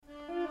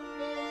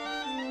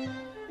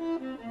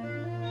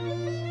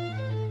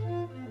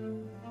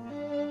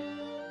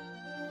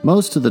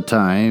Most of the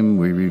time,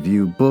 we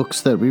review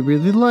books that we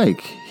really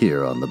like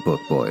here on the Book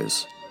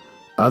Boys.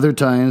 Other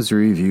times,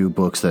 we review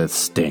books that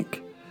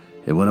stink.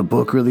 And when a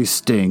book really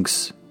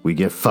stinks, we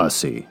get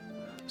fussy.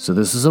 So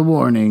this is a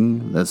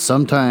warning that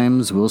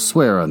sometimes we'll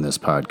swear on this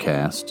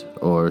podcast,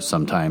 or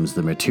sometimes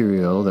the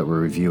material that we're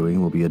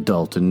reviewing will be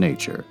adult in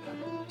nature.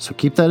 So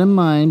keep that in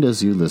mind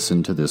as you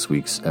listen to this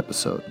week's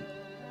episode.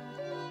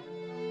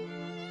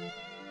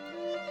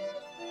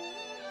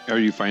 Are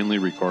you finally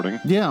recording?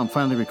 Yeah, I'm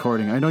finally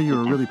recording. I know you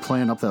were really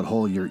playing up that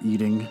whole you're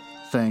eating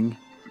thing.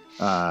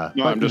 No,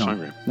 I'm just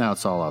hungry. Now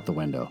it's all out the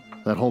window.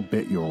 That whole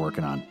bit you were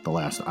working on the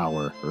last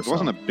hour or so. It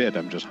wasn't a bit,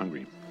 I'm just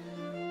hungry.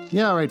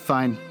 Yeah, all right,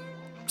 fine.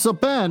 So,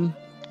 Ben.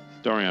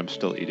 Don't worry, I'm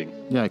still eating.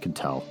 Yeah, I can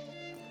tell.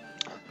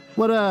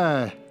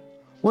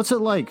 What's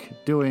it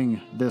like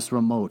doing this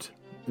remote?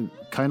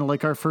 Kind of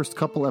like our first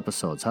couple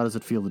episodes. How does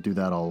it feel to do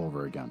that all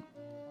over again?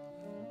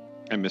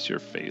 I miss your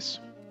face.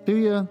 Do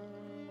you?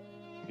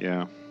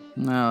 Yeah.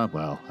 No,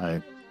 well,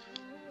 I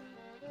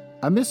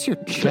miss your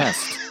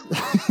chest.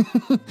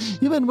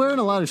 You've been wearing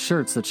a lot of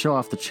shirts that show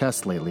off the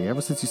chest lately,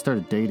 ever since you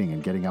started dating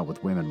and getting out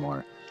with women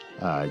more.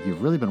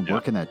 You've really been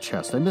working that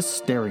chest. I miss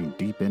staring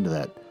deep into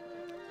that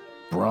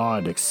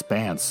broad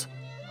expanse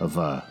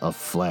of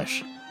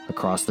flesh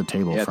across the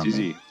table from me.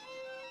 Easy.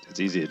 It's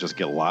easy to just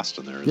get lost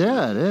in there.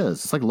 Yeah, it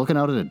is. It's like looking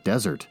out at a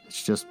desert.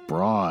 It's just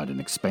broad and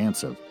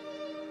expansive.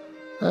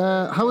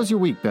 How was your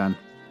week, Ben?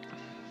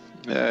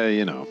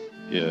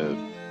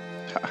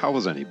 How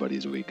was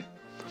anybody's week?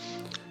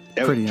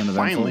 Pretty uneventful.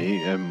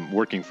 Finally, I'm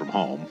working from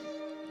home.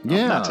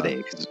 Yeah. Not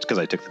today, because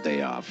I took the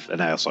day off, and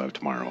I also have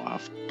tomorrow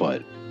off.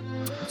 But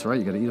that's right.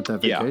 You got to eat up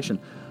that vacation.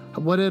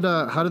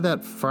 Yeah. How did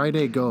that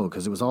Friday go?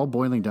 Because it was all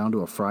boiling down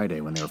to a Friday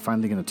when they were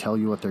finally going to tell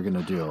you what they're going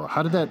to do.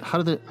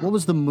 What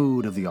was the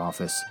mood of the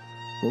office?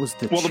 What was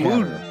the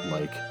chatter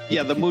like?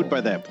 Yeah, the mood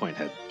by that point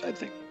had, I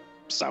think,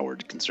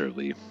 soured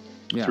considerably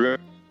throughout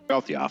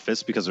the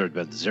office because there had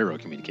been zero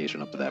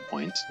communication up to that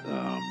point.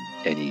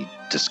 Any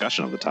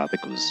discussion of the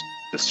topic was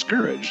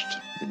discouraged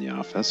in the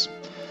office.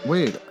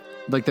 Wait,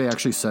 like they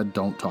actually said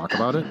don't talk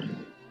about it?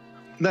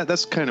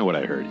 That's kind of what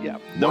I heard, yeah.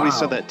 Nobody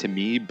said that to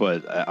me,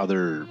 but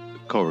other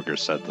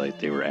coworkers said like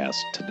they were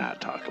asked to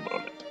not talk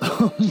about it.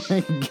 Oh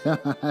my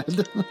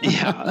God.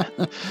 Yeah.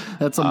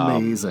 That's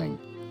amazing.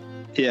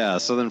 Yeah,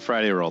 so then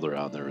Friday rolled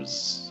around. There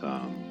was...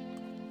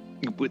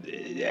 we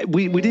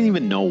didn't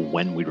even know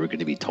when we were going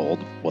to be told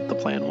what the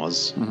plan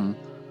was. Mm-hmm.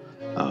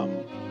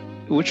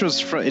 Which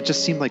was... It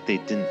just seemed like they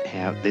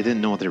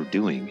didn't know what they were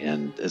doing.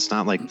 And it's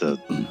not like the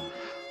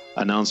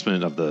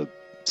announcement of the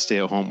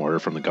stay-at-home order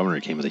from the governor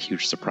came as a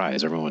huge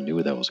surprise. Everyone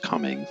knew that was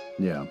coming.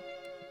 Yeah.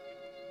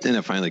 And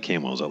it finally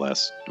came, what was it,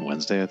 last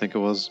Wednesday, I think it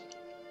was?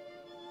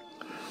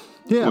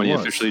 Yeah, when he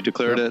officially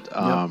declared it.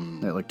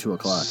 At like 2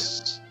 o'clock.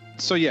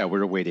 So yeah,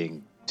 we're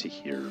waiting to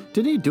hear.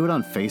 Did he do it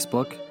on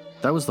Facebook?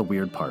 That was the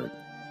weird part.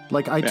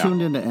 Like, I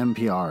tuned into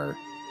NPR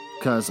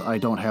because I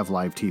don't have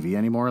live TV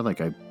anymore.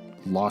 Like, I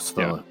lost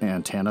the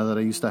antenna that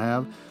I used to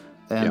have.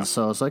 And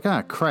so I was like,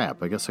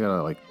 crap. I guess I got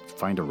to, like,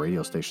 find a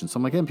radio station. So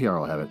I'm like, NPR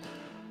will have it.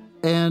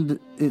 And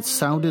it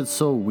sounded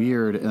so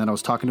weird. And then I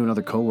was talking to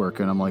another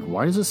coworker, and I'm like,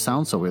 why does this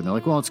sound so weird? And they're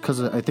like, well, it's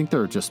because I think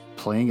they're just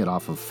playing it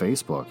off of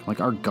Facebook. Like,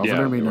 our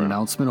governor made an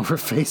announcement over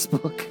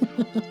Facebook.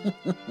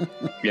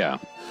 Yeah.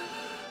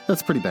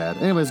 That's pretty bad.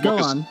 Anyways, go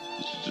on.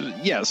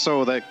 Yeah,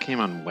 so that came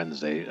on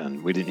Wednesday,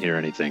 and we didn't hear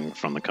anything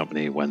from the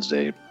company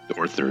Wednesday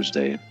or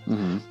Thursday.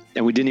 Mm-hmm.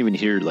 And we didn't even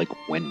hear, like,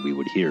 when we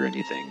would hear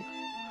anything.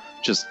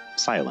 Just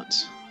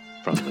silence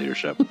from the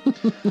leadership.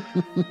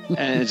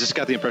 And it just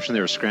got the impression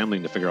they were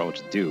scrambling to figure out what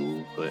to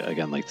do.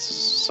 Again, like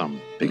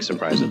some big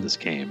surprise that this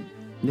came.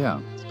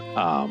 Yeah.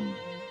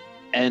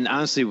 And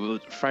honestly,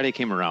 Friday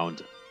came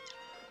around,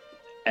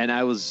 and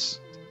I was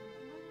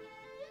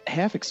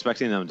half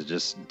expecting them to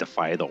just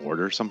defy the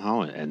order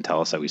somehow and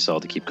tell us that we still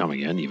have to keep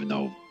coming in, even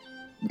though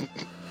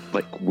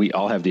like we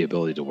all have the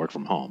ability to work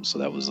from home. So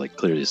that was like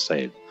clearly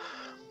stated.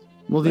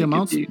 Well, the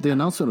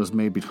announcement was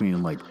made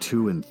between like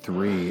 2 and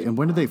 3. And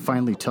when did they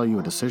finally tell you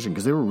a decision?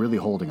 Because they were really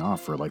holding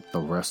off for like the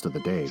rest of the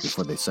day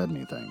before they said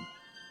anything.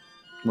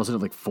 Wasn't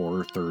it like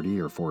 4:30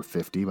 or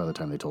 4:50 by the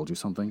time they told you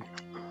something?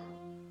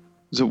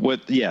 So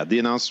the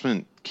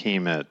announcement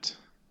came at...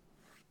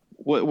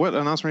 What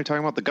announcement are you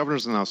talking about? The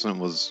governor's announcement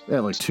was... Yeah,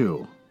 like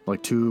 2.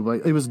 Like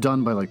 2... it was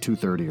done by like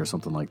 2:30 or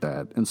something like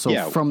that. And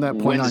so from that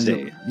point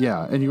Wednesday.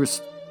 on... And you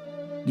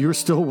were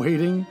still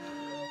waiting...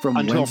 From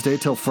Wednesday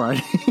till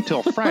Friday?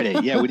 Till Friday,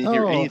 yeah, we didn't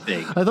hear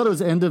anything. I thought it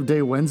was end of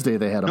day Wednesday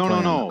they had a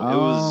plan.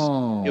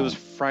 No. It was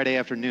Friday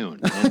afternoon.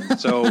 And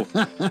so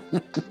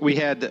we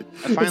had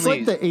finally... It's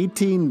like the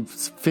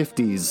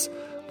 1850s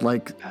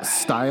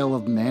style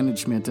of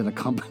management in a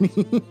company.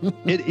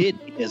 It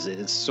is.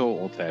 It's so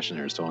old-fashioned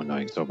and so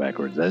annoying, so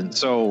backwards. And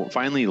so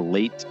finally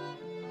late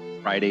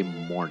Friday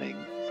morning,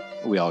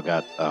 we all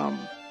got...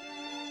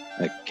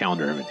 a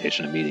calendar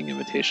invitation, a meeting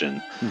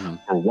invitation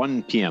for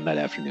 1 p.m. that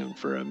afternoon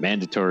for a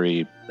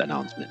mandatory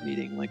announcement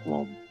meeting. Like,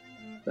 well,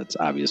 that's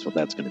obvious what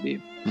that's going to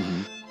be.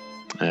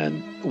 Mm-hmm.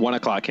 And 1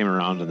 o'clock came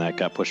around, and that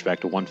got pushed back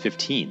to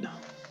 1:15.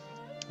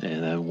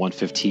 And then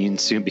 1:15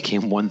 soon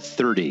became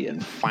 1:30.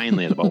 And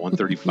finally, at about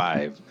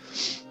 1:35,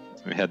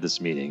 we had this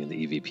meeting, and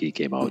the EVP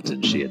came out,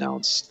 and she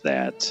announced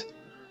that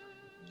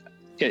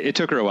it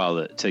took her a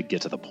while to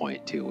get to the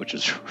point, too, which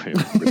is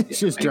really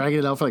she was dragging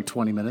it out for like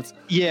 20 minutes.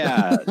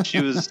 Yeah, she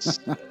was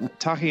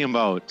talking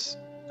about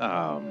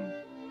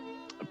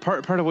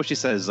part of what she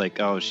says,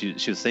 like, oh, she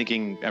was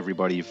thanking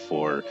everybody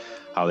for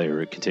how they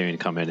were continuing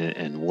to come in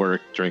and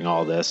work during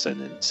all this,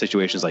 and in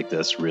situations like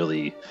this,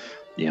 really,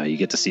 you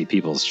get to see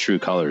people's true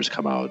colors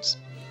come out,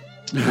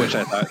 which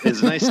I thought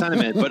is a nice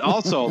sentiment, but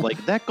also,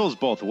 like, that goes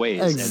both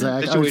ways.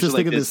 Exactly. I was just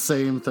thinking the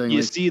same thing.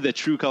 You see the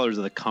true colors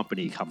of the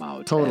company come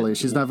out. Totally.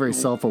 She's not very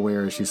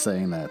self-aware as she's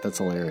saying that. That's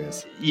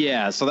hilarious.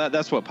 Yeah, so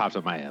that's what popped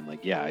in my head.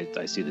 Like, yeah,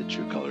 I see the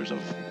true colors of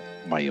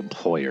my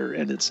employer,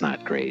 and it's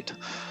not great.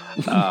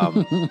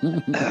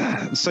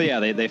 So yeah,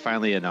 they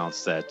finally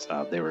announced that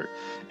they were,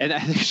 and I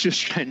think she was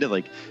trying to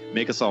like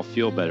make us all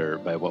feel better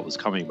by what was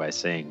coming by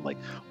saying like,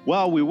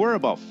 well, we were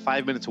about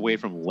 5 minutes away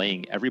from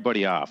laying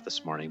everybody off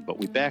this morning, but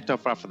we backed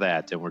up off of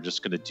that, and we're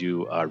just going to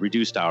do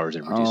reduced hours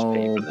and reduced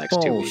pay for the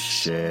next 2 weeks.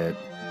 Shit.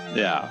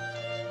 Yeah.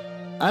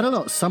 I don't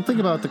know. Something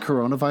about the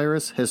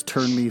coronavirus has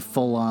turned me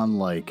full on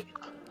like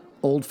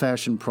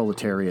old-fashioned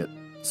proletariat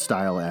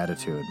style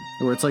attitude,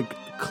 where it's like,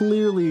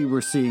 clearly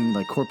we're seeing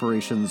like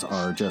corporations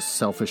are just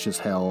selfish as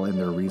hell, and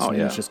their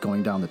reasoning is just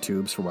going down the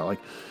tubes for a while. Like,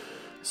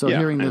 so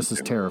hearing this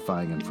is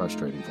terrifying and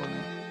frustrating for me.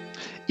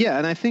 Yeah,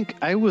 and I think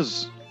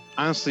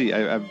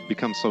I've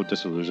become so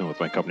disillusioned with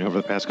my company over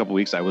the past couple of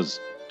weeks. I was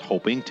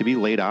hoping to be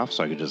laid off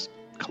so I could just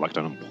collect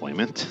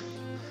unemployment.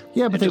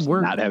 Yeah, but they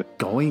weren't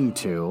going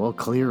to. Well,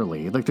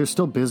 clearly. Like, there's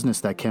still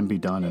business that can be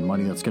done and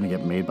money that's going to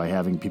get made by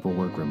having people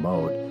work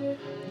remote.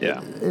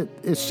 Yeah.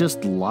 It's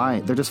just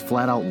lying. They're just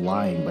flat out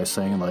lying by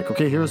saying, like,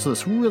 okay, here's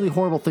this really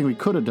horrible thing we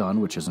could have done,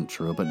 which isn't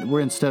true. But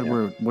what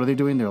are they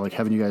doing? They're like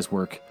having you guys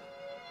work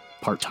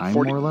part-time,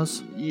 more or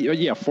less?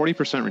 Yeah,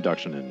 40%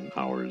 reduction in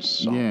hours.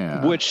 So,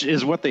 yeah. Which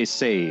is what they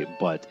say,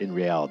 but in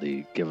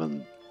reality,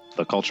 given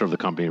the culture of the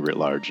company writ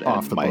large,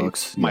 off and the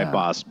books, my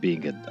boss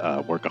being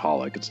a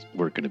workaholic,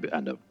 we're going to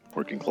end up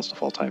working close to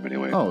full-time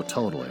anyway. Oh,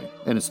 totally.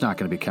 And it's not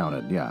going to be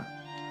counted, yeah.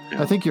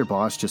 I think your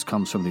boss just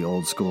comes from the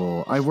old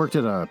school. I worked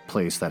at a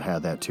place that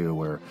had that too,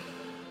 where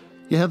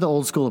you had the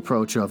old school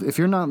approach of, if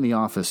you're not in the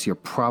office, you're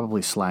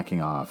probably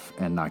slacking off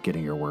and not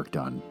getting your work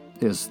done,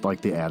 is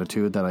like the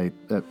attitude that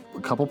at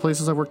a couple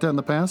places I worked at in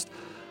the past.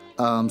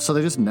 So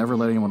they just never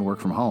let anyone work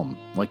from home.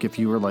 Like, if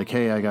you were like,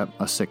 hey, I got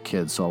a sick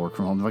kid, so I'll work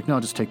from home. They're like, no,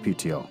 just take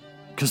PTO.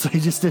 Because they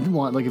just didn't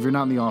want, like, if you're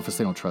not in the office,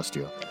 they don't trust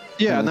you.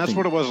 Yeah, and that's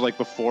what it was like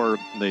before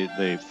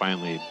they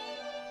finally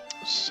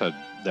said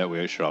that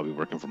we should all be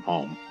working from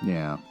home.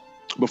 Yeah.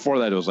 Before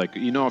that, it was like,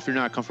 if you're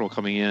not comfortable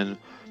coming in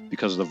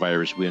because of the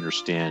virus, we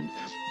understand.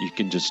 You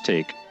can just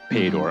take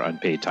paid or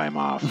unpaid time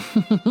off.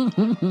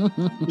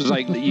 It's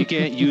like, you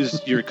can't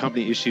use your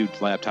company-issued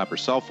laptop or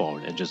cell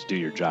phone and just do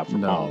your job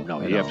from home.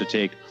 No, you have to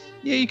take...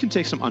 Yeah, you can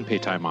take some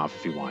unpaid time off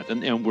if you want,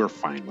 and we're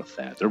fine with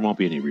that. There won't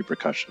be any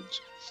repercussions.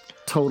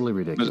 Totally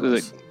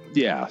ridiculous.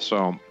 Yeah,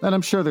 so... And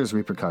I'm sure there's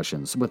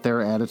repercussions with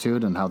their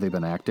attitude and how they've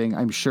been acting.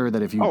 I'm sure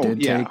that if you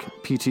did take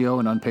PTO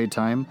and unpaid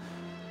time,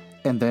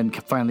 and then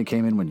finally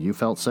came in when you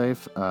felt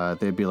safe,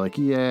 they'd be like,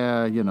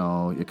 yeah, you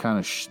kind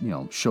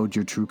of, showed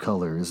your true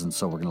colors, and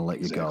so we're going to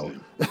let you go.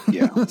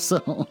 Yeah.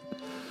 So,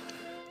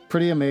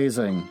 pretty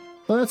amazing.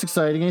 Well, that's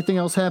exciting. Anything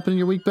else happen in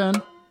your week, Ben?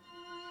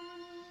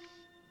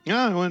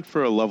 Yeah, I went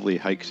for a lovely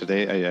hike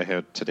today. I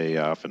had today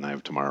off, and I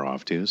have tomorrow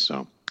off, too,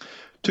 so...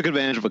 Took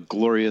advantage of a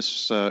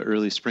glorious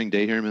early spring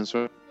day here in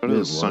Minnesota. It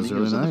was sunny. It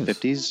was in the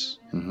 50s.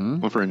 Mm-hmm.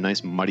 Went for a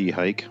nice muddy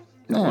hike.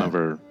 Yeah. Went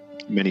over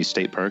many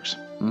state parks.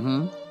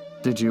 Mm-hmm.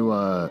 Did you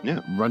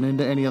run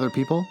into any other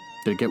people?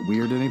 Did it get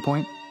weird at any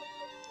point?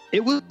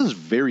 It was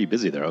very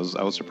busy there. I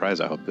was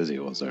surprised at how busy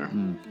it was there.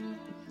 Mm.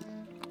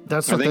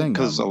 That's the thing. I think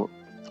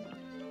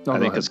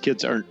because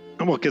kids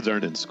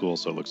aren't in school,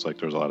 so it looks like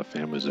there's a lot of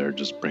families there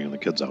just bringing the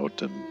kids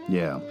out and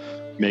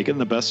making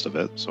the best of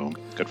it. So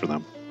good for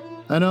them.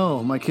 I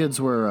know. My kids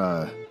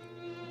were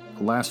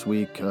last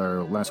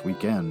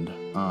weekend.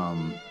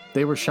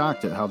 They were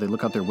shocked at how they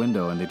look out their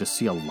window and they just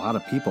see a lot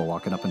of people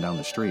walking up and down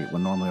the street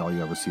when normally all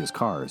you ever see is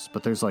cars.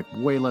 But there's like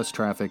way less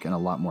traffic and a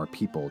lot more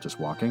people just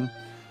walking.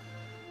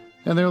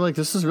 And they were like,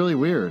 this is really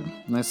weird.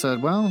 And I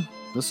said, well,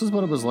 this is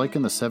what it was like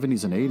in the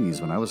 70s and 80s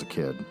when I was a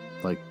kid.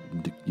 Like,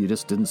 you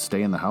just didn't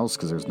stay in the house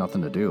because there's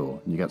nothing to do.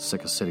 You got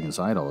sick of sitting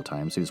inside all the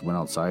time, so you just went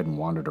outside and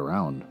wandered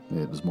around.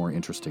 It was more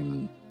interesting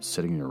than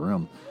sitting in your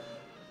room.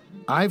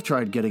 I've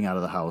tried getting out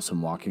of the house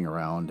and walking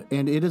around,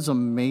 and it is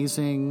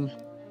amazing.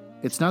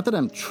 It's not that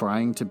I'm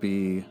trying to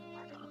be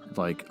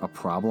like a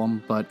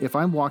problem, but if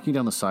I'm walking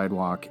down the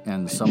sidewalk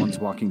and someone's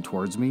walking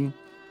towards me,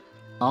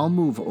 I'll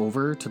move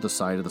over to the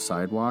side of the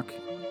sidewalk,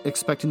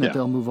 expecting that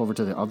they'll move over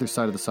to the other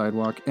side of the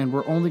sidewalk, and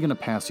we're only going to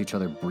pass each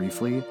other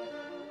briefly.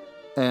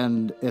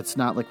 And it's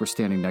not like we're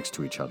standing next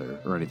to each other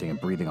or anything and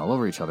breathing all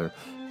over each other.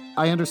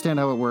 I understand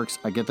how it works.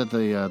 I get that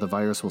the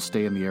virus will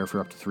stay in the air for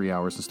up to 3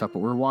 hours and stuff, but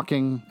we're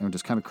walking and we're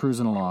just kind of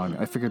cruising along.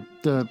 I figured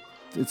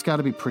it's got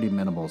to be pretty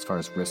minimal as far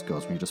as risk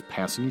goes when you're just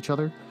passing each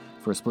other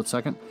for a split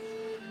second.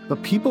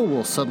 But people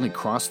will suddenly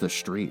cross the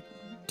street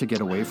to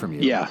get away from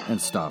you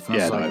and stuff.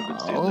 And I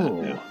was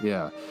like,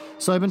 yeah.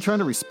 So I've been trying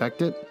to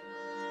respect it.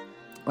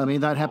 I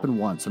mean, that happened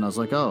once, and I was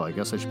like, oh, I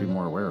guess I should be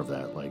more aware of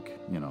that. Like,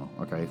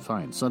 okay,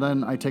 fine. So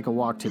then I take a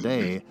walk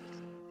today,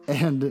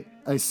 and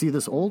I see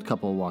this old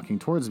couple walking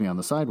towards me on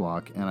the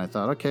sidewalk, and I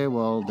thought, okay,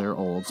 well, they're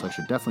old, so I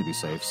should definitely be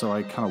safe. So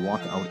I kind of walk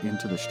out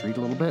into the street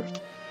a little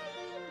bit,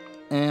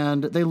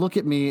 and they look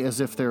at me as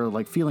if their,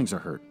 like, feelings are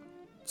hurt.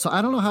 So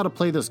I don't know how to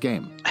play this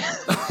game.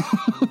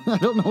 I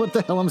don't know what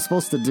the hell I'm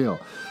supposed to do.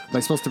 Am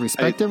I supposed to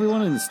respect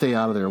everyone and stay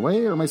out of their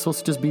way, or am I supposed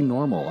to just be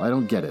normal? I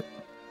don't get it.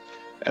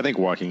 I think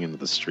walking into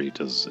the street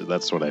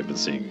that's what I've been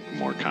seeing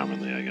more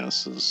commonly, I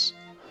guess, is...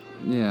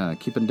 Yeah,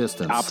 keeping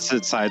distance.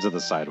 Opposite sides of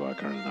the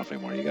sidewalk aren't enough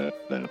anymore. You got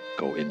to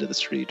go into the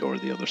street or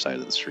the other side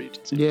of the street.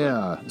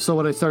 Yeah. So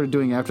what I started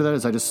doing after that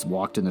is I just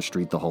walked in the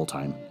street the whole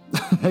time.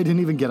 I didn't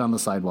even get on the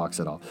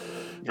sidewalks at all.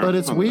 But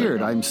it's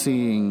weird. I'm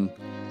seeing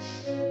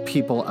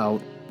people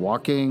out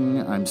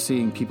walking. I'm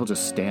seeing people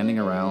just standing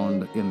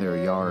around in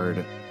their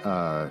yard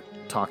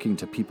talking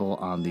to people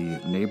on the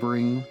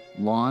neighboring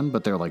lawn,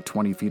 but they're like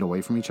 20 feet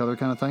away from each other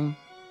kind of thing.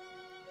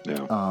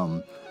 Yeah.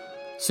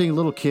 Seeing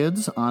little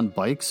kids on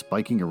bikes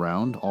biking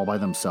around all by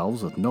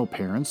themselves with no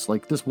parents.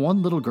 Like this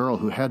one little girl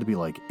who had to be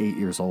like 8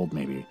 years old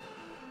maybe,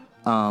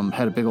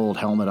 had a big old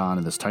helmet on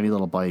and this tiny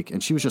little bike,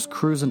 and she was just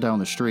cruising down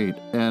the street,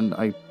 and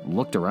I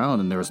looked around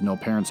and there was no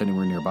parents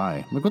anywhere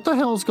nearby. I'm like, what the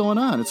hell is going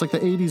on? It's like the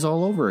 80s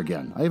all over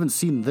again. I haven't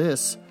seen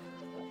this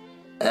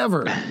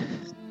ever.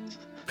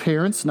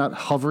 Parents not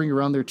hovering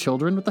around their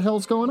children. What the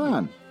hell's going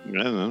on? I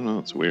don't know.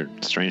 It's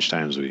weird. Strange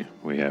times we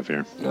have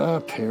here.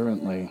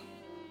 Apparently.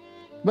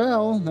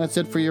 Well, that's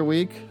it for your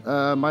week.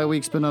 My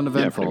week's been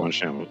uneventful. Yeah,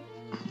 pretty much.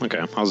 Yeah.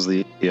 Okay. How's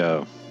the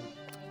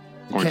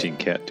quarantine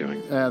cat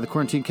doing? The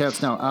quarantine cat's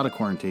now out of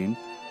quarantine.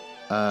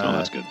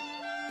 That's good.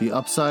 The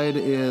upside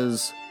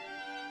is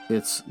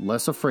it's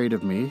less afraid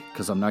of me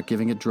because I'm not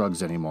giving it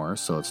drugs anymore.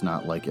 So it's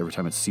not like every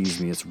time it sees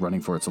me, it's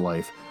running for its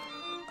life.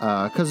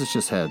 Because it's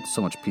just had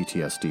so much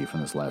PTSD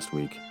from this last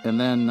week. And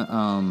then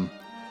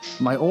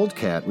my old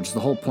cat, which is the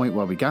whole point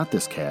why we got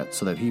this cat,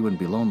 so that he wouldn't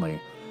be lonely.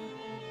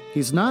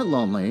 He's not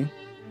lonely.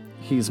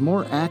 He's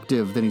more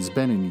active than he's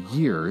been in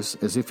years,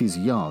 as if he's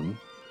young,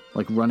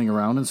 like running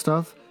around and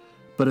stuff.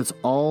 But it's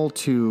all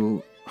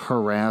to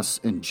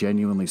harass and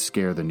genuinely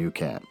scare the new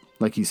cat.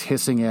 Like he's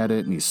hissing at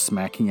it and he's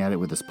smacking at it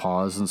with his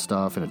paws and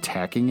stuff and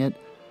attacking it.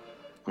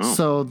 Oh.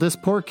 So this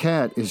poor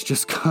cat is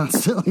just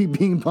constantly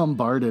being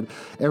bombarded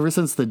ever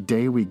since the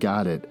day we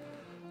got it,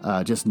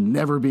 just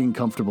never being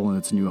comfortable in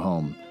its new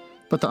home.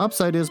 But the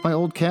upside is my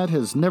old cat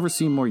has never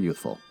seemed more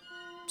youthful.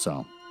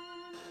 So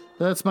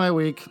that's my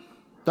week.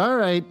 All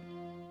right.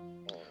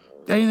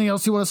 Anything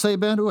else you want to say,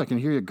 Ben? Ooh, I can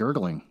hear you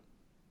gurgling.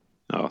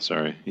 Oh,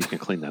 sorry. You can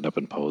clean that up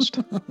in post.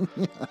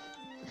 Yeah.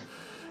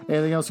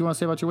 Anything else you want to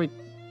say about your week?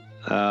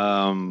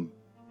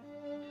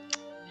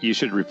 You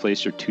should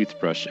replace your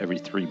toothbrush every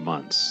 3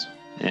 months.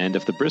 And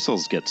if the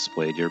bristles get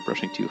splayed, you're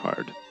brushing too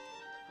hard.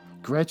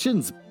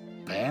 Gretchen's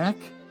back?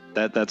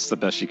 That's the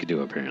best she could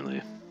do,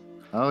 apparently.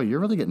 Oh, you're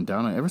really getting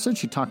down on it. Ever since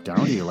she talked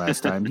down to you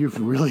last time,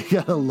 you've really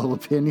got a low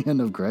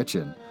opinion of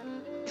Gretchen.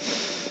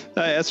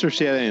 I asked her if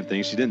she had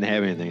anything. She didn't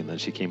have anything, and then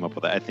she came up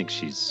with it. I think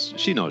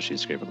she knows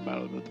she's scraping the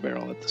bottom of the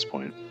barrel at this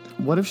point.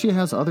 What if she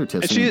has other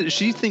tips? And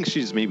she thinks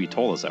she's maybe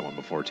told us that one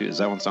before, too. Does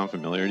that one sound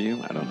familiar to you?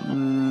 I don't know.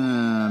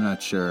 I'm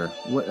not sure.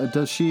 What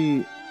does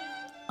she...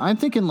 I'm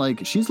thinking,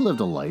 like, she's lived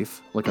a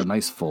life, like a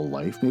nice full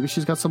life. Maybe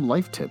she's got some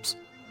life tips.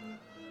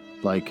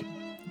 Like,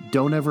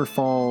 don't ever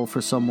fall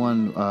for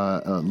someone,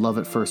 love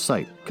at first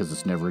sight, because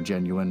it's never a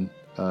genuine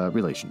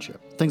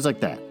relationship. Things like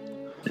that.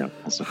 Yeah.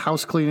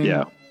 House cleaning.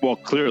 Yeah. Well,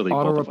 clearly,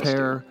 auto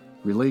repair,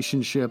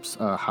 relationships,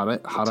 how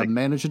to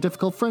manage a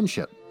difficult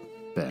friendship,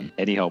 Ben.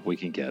 Any help we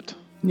can get.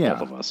 Yeah.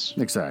 Both of us.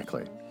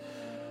 Exactly.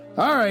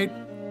 All right.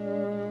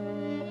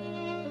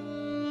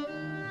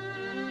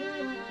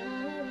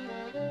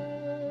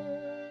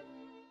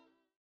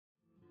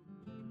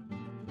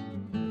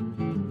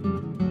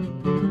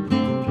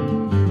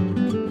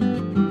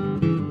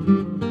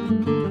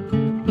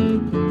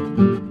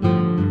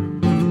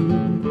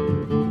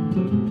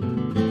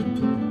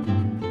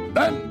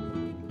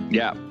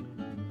 Yeah.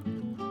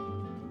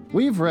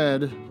 We've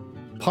read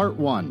part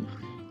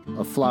 1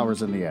 of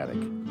Flowers in the Attic.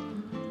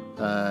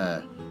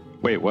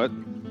 Wait, what?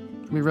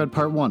 We read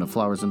part 1 of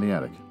Flowers in the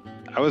Attic.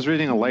 I was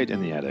reading A Light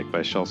in the Attic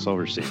by Shel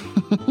Silverstein.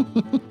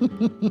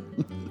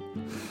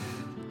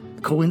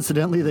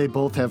 Coincidentally, they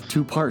both have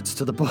 2 parts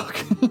to the book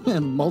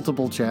and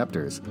multiple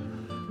chapters.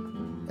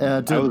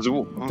 Does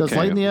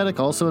Light in the Attic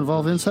also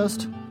involve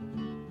incest?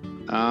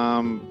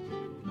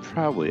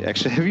 Probably.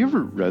 Actually, have you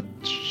ever read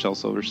Shel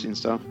Silverstein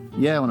stuff?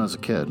 Yeah, when I was a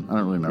kid. I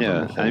don't really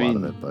remember a whole lot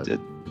of it. But it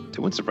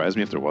wouldn't surprise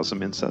me if there was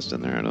some incest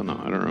in there. I don't know.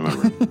 I don't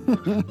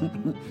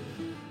remember.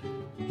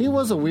 He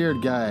was a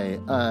weird guy.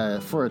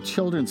 For a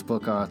children's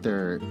book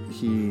author,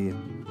 he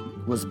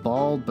was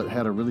bald but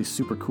had a really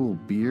super cool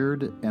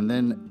beard. And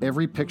then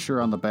every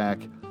picture on the back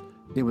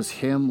it was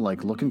him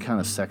like looking kind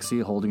of sexy,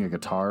 holding a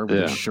guitar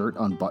with his shirt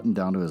unbuttoned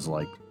down to his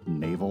like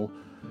navel.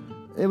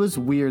 It was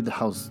weird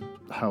how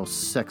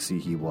sexy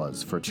he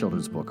was for a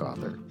children's book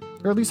author,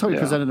 or at least how he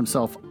presented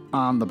himself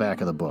on the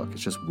back of the book.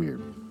 It's just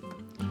weird.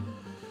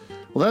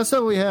 Well, that's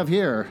what we have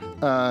here.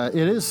 It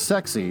is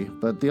sexy,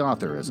 but the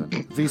author isn't.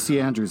 V.C.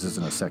 Andrews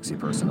isn't a sexy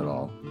person at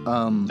all.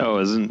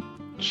 Isn't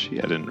she?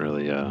 I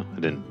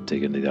didn't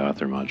dig into the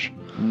author much.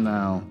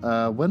 No.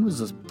 When was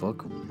this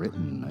book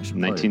written?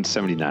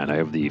 1979. I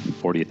have the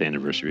 40th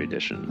anniversary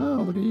edition.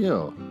 Oh, look at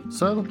you.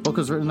 So the book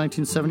was written in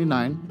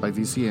 1979 by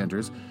V.C.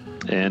 Andrews.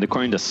 And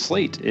according to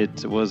Slate,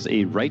 it was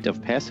a rite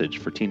of passage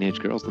for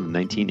teenage girls in the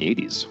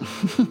 1980s.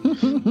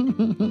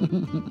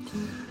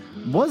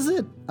 Was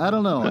it? I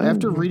don't know.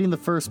 After reading the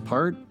first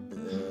part,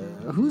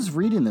 who's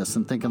reading this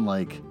and thinking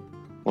like...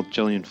 Well,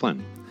 Gillian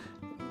Flynn.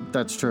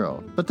 That's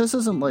true. But this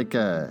isn't like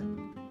a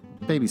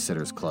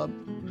Babysitter's Club.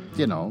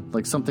 You know,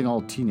 like something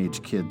all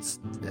teenage kids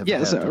have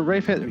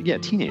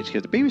teenage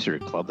kids. Babysitter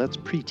Club, that's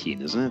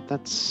preteen, isn't it?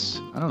 That's...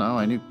 I don't know.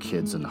 I knew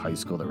kids in high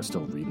school that were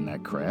still reading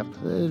that crap.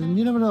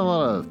 You never had a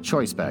lot of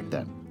choice back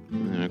then.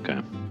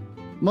 Okay.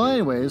 Well,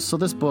 anyways, so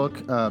this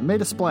book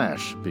made a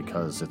splash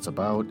because it's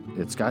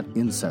got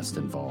incest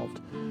involved.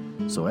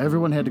 So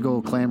everyone had to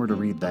go clamor to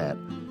read that.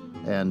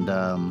 And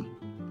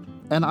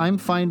I'm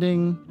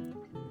finding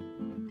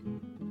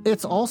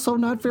it's also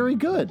not very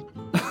good.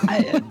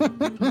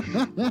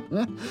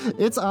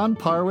 It's on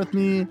par with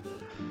me.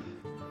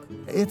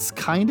 It's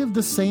kind of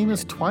the same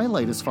as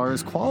Twilight as far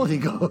as quality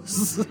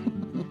goes.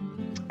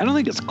 I don't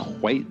think it's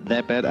quite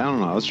that bad. I don't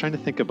know. I was trying to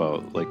think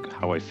about like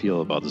how I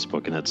feel about this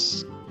book, and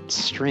it's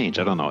strange.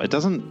 I don't know. It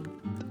doesn't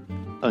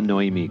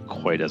annoy me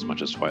quite as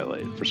much as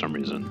Twilight for some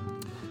reason.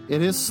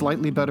 It is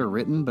slightly better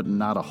written, but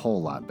not a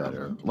whole lot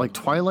better. Like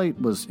Twilight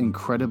was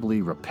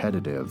incredibly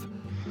repetitive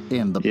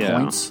in the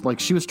points. Like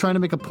she was trying to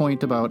make a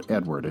point about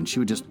Edward, and she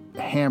would just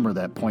hammer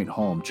that point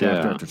home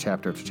chapter after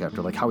chapter after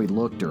chapter, like how he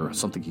looked or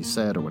something he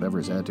said or whatever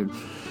his attitude.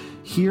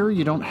 Here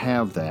you don't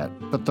have that,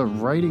 but the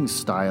writing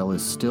style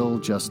is still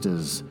just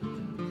as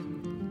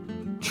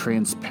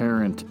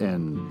transparent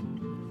and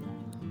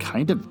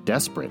kind of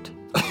desperate.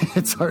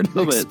 It's hard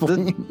to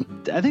explain.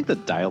 I think the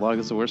dialogue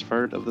is the worst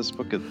part of this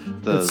book.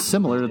 It's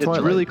similar to Twilight.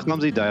 It's really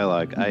clumsy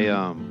dialogue. I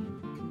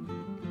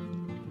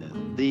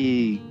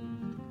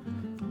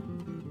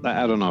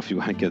don't know if you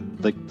want to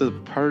get like the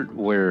part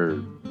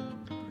where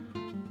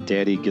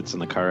Daddy gets in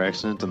the car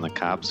accident and the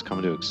cops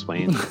come to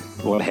explain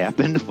what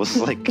happened was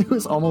like... It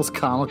was almost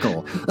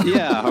comical.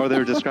 Yeah, how they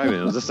were describing it.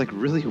 It was just like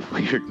really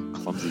weird,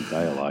 clumsy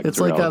dialogue. It's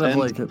like out of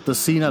like the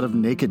scene out of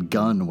Naked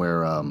Gun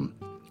where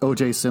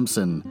O.J.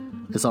 Simpson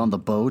is on the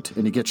boat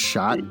and he gets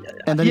shot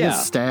and then he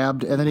gets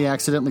stabbed and then he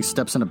accidentally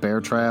steps in a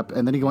bear trap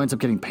and then he winds up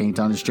getting paint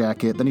on his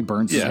jacket. Then he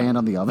burns his hand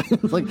on the oven.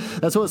 Like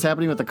that's what was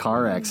happening with the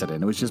car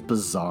accident. It was just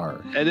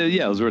bizarre. And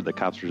it was weird. The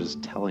cops were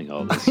just telling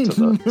all this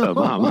to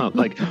Mom.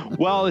 Like,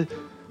 well,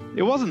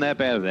 it wasn't that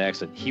bad of an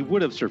accident. He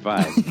would have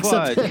survived,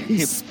 but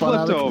he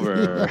flipped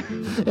over.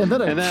 And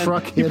then a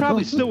truck hit him. He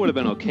probably still would have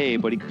been okay,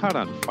 but he caught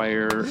on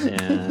fire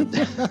and...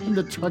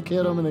 The truck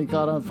hit him and he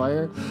caught on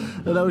fire.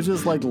 And I was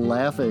just like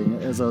laughing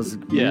as I was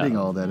reading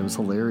all that. It was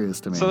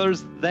hilarious to me. So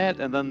there's that,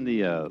 and then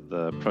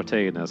the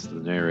protagonist, the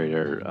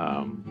narrator,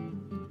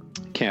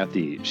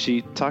 Kathy,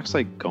 she talks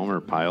like Gomer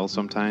Pyle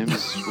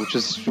sometimes, which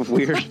is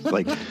weird.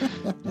 Like,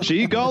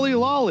 gee golly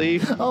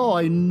lolly. Oh,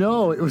 I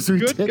know. It was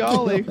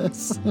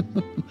ridiculous. Good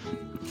golly.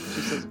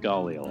 She says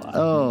golly a lot.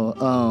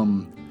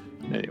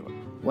 Anyway.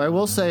 Well, I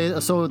will say,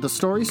 so the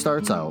story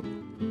starts out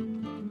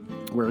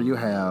where you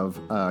have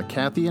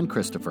Kathy and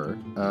Christopher.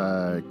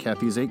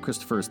 Kathy's 8,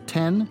 Christopher's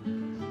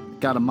 10.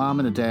 Got a mom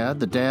and a dad.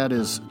 The dad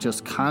is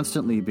just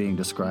constantly being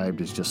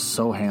described as just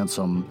so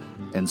handsome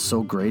and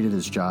so great at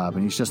his job.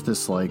 And he's just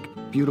this, like,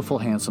 beautiful,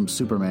 handsome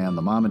Superman.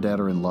 The mom and dad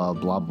are in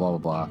love, blah, blah,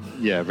 blah, blah.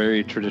 Yeah,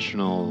 very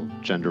traditional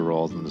gender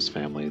roles in this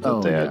family. The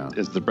dad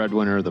is the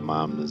breadwinner. The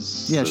mom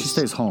is... Yeah, she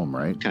stays home,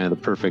 right? Kind of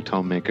the perfect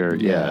homemaker.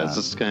 Yeah, it's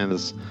just kind of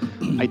this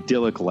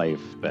idyllic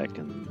life back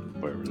in...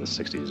 wherever the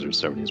 60s or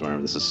 70s,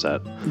 wherever this is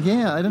set.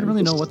 Yeah, I didn't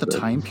really know what the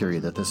time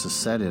period that this is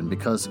set in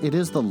because it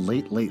is the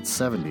late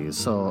 70s.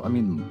 So, I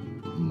mean,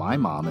 my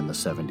mom in the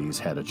 70s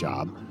had a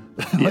job.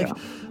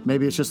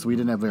 Maybe it's just we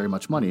didn't have very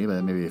much money,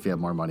 but maybe if you have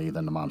more money,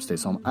 then the mom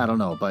stays home. I don't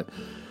know. But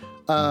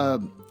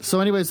so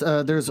anyways,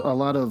 there's a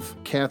lot of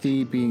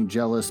Kathy being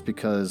jealous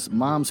because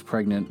mom's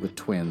pregnant with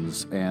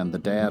twins and the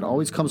dad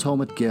always comes home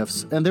with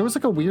gifts. And there was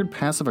like a weird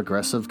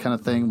passive-aggressive kind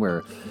of thing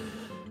where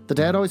the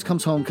dad always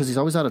comes home because he's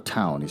always out of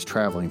town. He's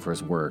traveling for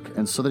his work.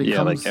 And so that he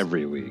comes... like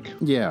every week.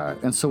 Yeah.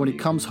 And so when he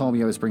comes home,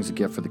 he always brings a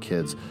gift for the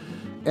kids.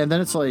 And then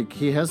it's like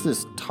he has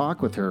this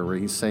talk with her where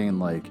he's saying,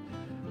 like,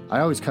 I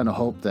always kind of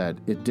hoped that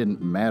it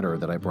didn't matter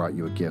that I brought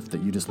you a gift,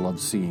 that you just loved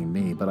seeing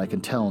me. But I can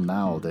tell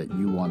now that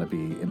you want to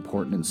be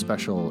important and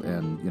special.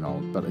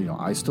 And, but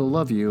I still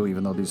love you,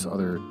 even though these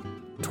other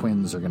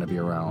twins are going to be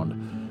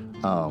around.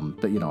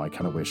 But, I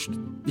kind of wished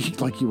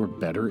like you were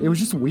better. It was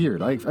just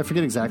weird. I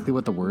forget exactly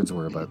what the words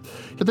were, but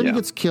then he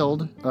gets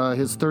killed,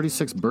 his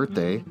 36th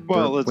birthday.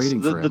 Well,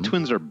 the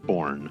twins are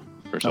born.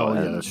 First of all,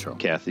 yeah, that's true.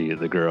 Kathy,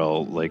 the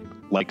girl,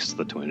 likes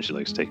the twins. She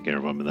likes taking care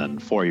of them. And then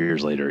 4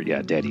 years later,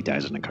 Daddy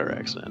dies in a car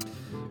accident.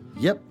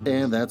 Yep,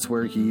 and that's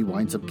where he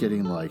winds up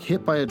getting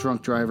hit by a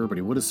drunk driver, but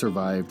he would have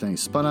survived. Then he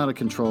spun out of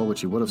control,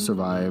 which he would have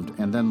survived,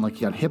 and then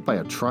he got hit by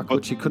a truck,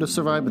 which he could have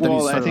survived. But then he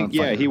started on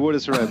fire. He would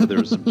have survived, but there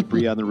was some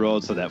debris on the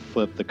road, so that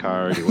flipped the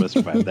car. He would have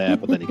survived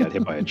that, but then he got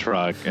hit by a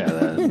truck, and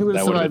then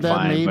that would have been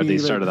fine. But they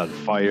started on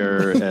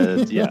fire,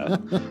 and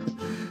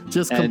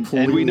just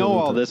completely. And we know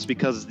all this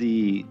because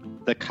the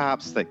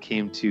cops that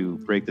came to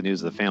break the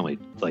news of the family,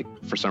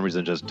 for some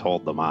reason, just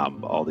told the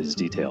mom all these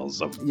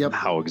details of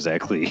how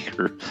exactly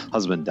her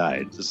husband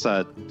died. It's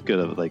not good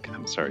of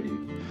I'm sorry.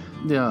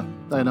 Yeah,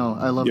 I know.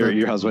 I love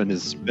your husband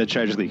has been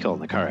tragically killed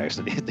in a car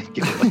accident. They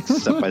give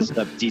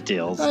step-by-step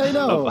details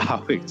of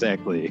how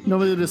exactly.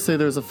 Nobody just say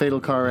there's a fatal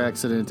car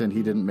accident and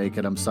he didn't make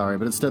it. I'm sorry,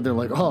 but instead they're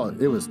like, "Oh,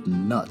 it was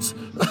nuts."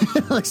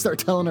 Start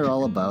telling her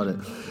all about it,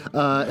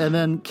 and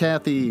then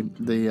Kathy,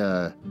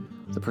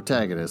 the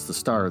protagonist, the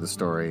star of the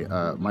story,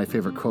 my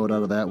favorite quote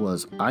out of that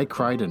was, "I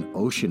cried an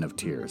ocean of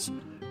tears,"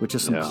 which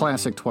is some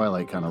classic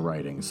Twilight kind of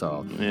writing.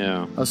 So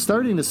I was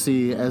starting to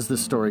see, as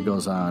this story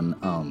goes on,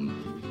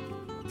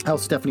 how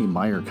Stephenie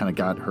Meyer kind of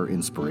got her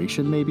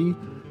inspiration maybe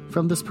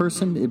from this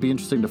person. It'd be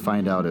interesting to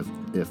find out if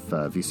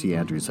V.C.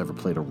 Andrews ever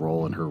played a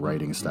role in her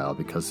writing style,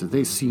 because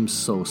they seem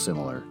so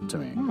similar to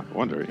me. I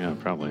wonder,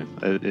 probably.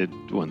 It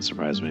wouldn't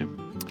surprise me.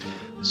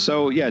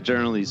 So,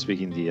 generally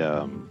speaking,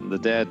 the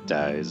dad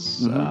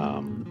dies.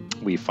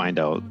 Mm-hmm. We find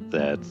out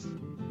that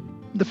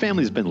the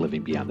family's been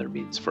living beyond their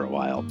means for a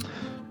while.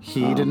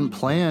 He didn't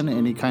plan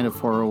any kind of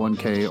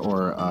 401k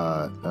or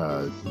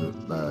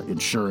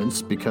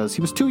insurance because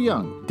he was too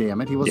young.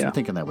 Damn it, he wasn't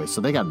thinking that way. So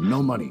they got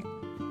no money.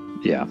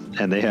 Yeah,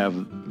 and they have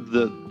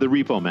the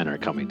repo men are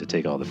coming to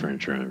take all the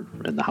furniture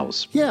in the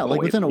house. Yeah,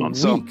 within a week.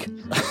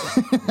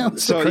 That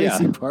was the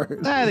crazy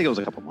part. I think it was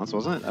a couple months,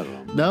 wasn't it? I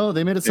don't know. No,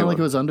 they made it sound like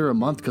it was under a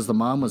month because the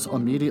mom was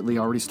immediately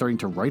already starting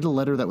to write a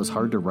letter that was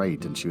hard to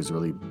write, and she was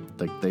really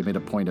they made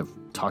a point of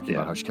talking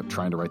about how she kept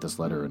trying to write this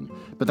letter,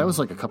 but that was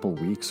a couple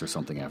weeks or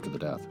something after the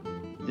death.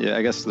 Yeah,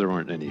 I guess there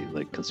weren't any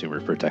consumer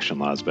protection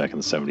laws back in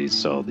the 70s,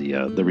 so the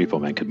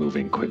repo man could move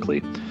in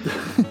quickly.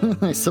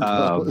 I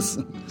suppose.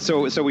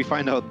 So we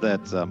find out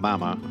that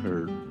Mama,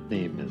 her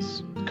name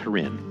is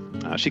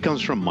Corinne. She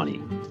comes from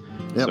money,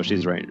 so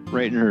she's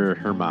writing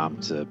her mom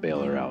to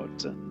bail her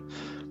out,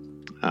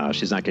 and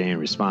she's not getting a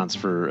response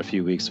for a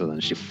few weeks. So then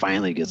she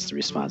finally gets the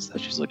response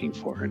that she's looking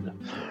for, and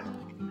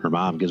her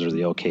mom gives her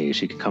the okay.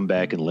 She can come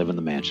back and live in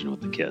the mansion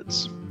with the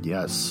kids.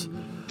 Yes.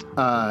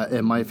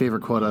 And my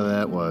favorite quote out of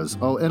that was,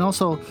 and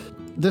also,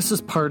 this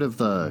is part of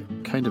the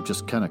kind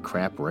of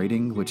crap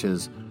writing, which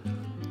is,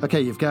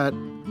 okay, you've got,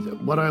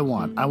 what do I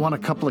want? I want a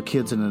couple of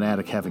kids in an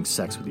attic having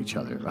sex with each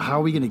other. How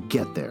are we going to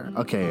get there?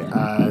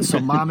 Okay, so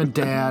mom and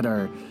dad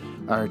are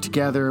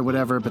together or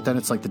whatever, but then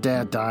it's the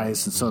dad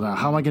dies, and so now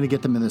how am I going to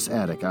get them in this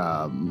attic?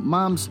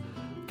 Mom's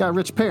got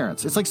rich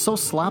parents. It's so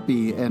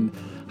sloppy, and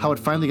how it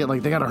finally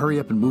they got to hurry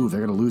up and move. They're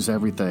going to lose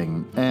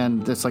everything.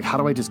 And it's how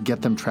do I just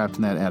get them trapped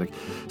in that attic?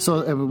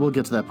 So we'll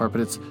get to that part,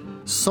 but it's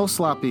so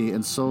sloppy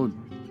and so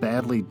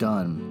badly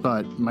done.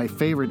 But my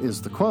favorite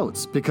is the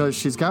quotes, because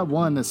she's got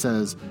one that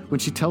says, when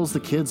she tells the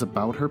kids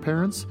about her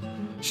parents,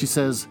 she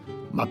says,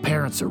 "My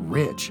parents are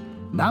rich,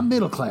 not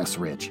middle class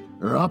rich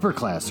or upper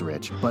class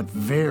rich, but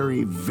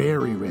very,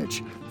 very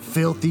rich,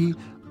 filthy,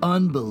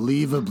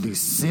 unbelievably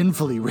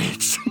sinfully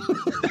rich."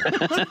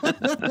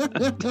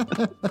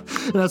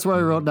 And that's why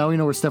I wrote, now we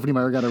know where Stephenie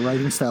Meyer got her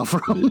writing style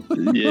from.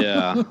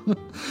 Yeah.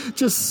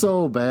 Just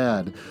so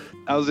bad.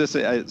 I was just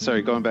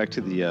sorry, going back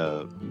to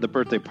the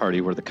birthday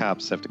party where the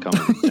cops have to come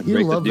and you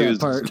break love the news.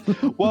 That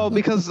part. Well,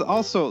 because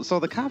also, so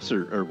the cops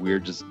are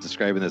weird, just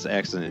describing this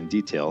accident in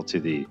detail to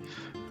the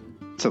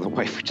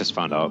wife we just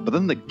found out. But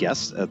then the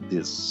guests at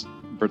this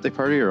birthday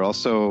party are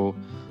also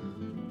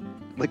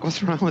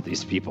what's wrong with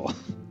these people?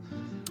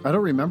 I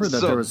don't remember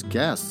that there was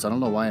guests. I don't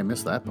know why I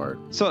missed that part.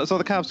 So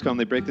the cops come,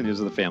 they break the news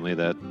of the family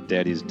that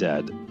Daddy's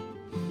dead.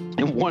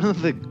 And one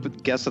of the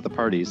guests at the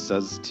party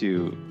says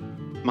to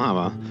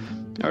Mama,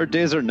 "Our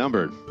days are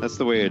numbered. That's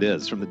the way it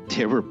is. From the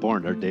day we're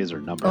born, our days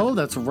are numbered." Oh,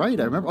 that's right.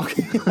 I remember.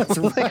 Okay, that's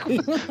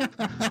right.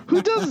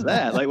 Who does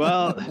that?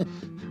 Well,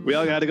 we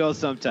all got to go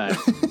sometime.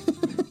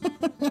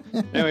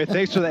 Anyway,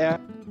 thanks for the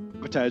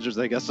appetizers.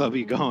 I guess I'll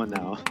be going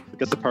now. I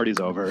guess the party's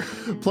over.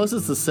 Plus,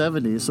 it's the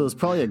 70s, so it's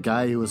probably a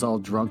guy who was all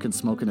drunk and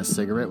smoking a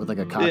cigarette with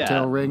a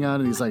cocktail ring on,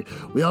 and he's like,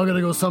 "We all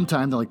gotta go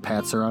sometime." Then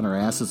pats her on her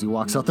ass as he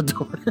walks out the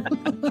door.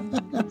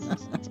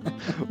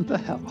 What the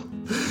hell?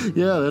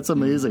 Yeah, that's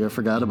amazing. I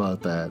forgot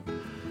about that.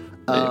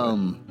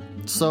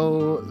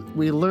 So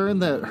we learn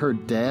that her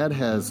dad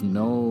has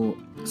no...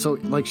 So,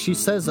 she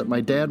says that my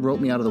dad wrote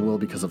me out of the will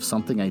because of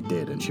something I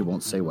did, and she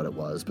won't say what it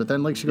was. But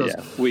then, she goes...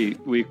 Yeah,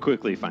 we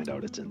quickly find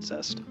out it's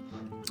incest.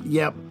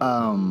 Yep.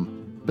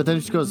 But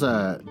then she goes,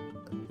 that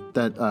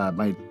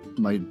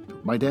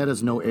my dad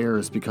has no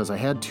heirs because I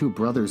had two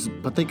brothers,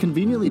 but they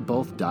conveniently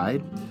both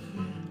died.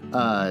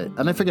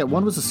 And I forget,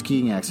 one was a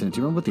skiing accident.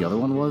 Do you remember what the other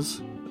one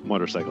was?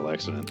 motorcycle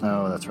accident.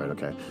 Oh, that's right.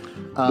 Okay.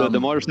 The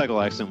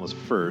motorcycle accident was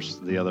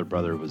first. The other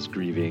brother was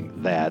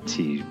grieving that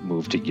he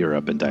moved to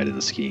Europe and died in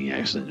a skiing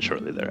accident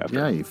shortly thereafter.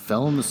 Yeah, he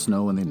fell in the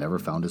snow and they never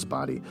found his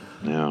body.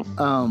 Yeah.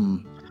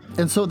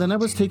 And so then that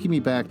was taking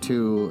me back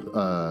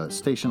to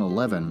Station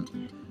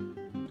 11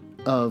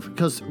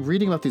 because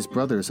reading about these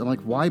brothers, I'm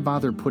like, why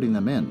bother putting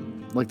them in?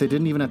 Like, they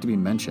didn't even have to be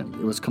mentioned.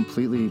 It was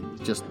completely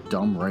just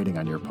dumb writing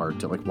on your part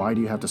to, like, why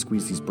do you have to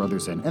squeeze these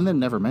brothers in? And then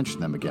never mention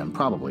them again,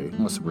 probably,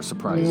 unless we're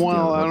surprised.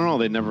 Well, I don't know.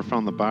 They never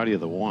found the body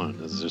of the one.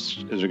 Is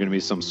there going to be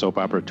some soap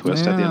opera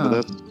twist at the end of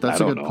this?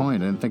 That's a good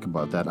point. I didn't think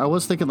about that. I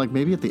was thinking, like,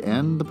 maybe at the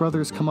end the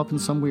brothers come up in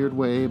some weird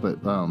way, but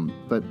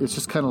it's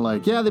just kind of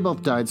like, yeah, they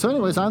both died. So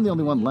anyways, I'm the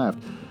only one left.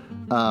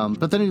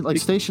 But then, like,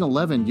 Station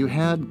 11, you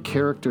had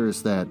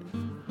characters that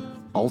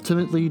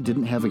ultimately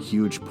didn't have a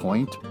huge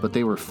point, but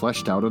they were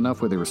fleshed out enough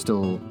where they were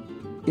still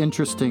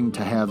interesting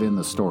to have in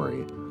the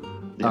story.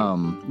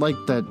 Yeah. Like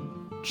that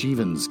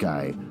Jeevons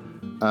guy.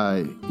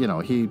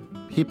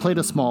 He played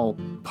a small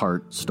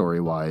part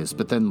story-wise,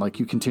 but then, like,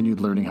 you continued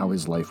learning how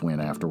his life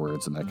went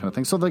afterwards and that kind of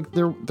thing. So, like,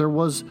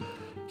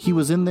 he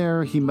was in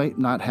there. He might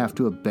not have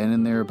to have been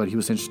in there, but he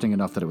was interesting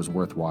enough that it was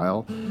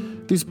worthwhile.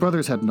 These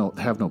brothers have no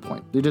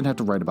point. They didn't have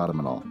to write about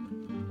him at all.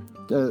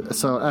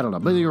 So I don't know,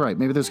 but you're right.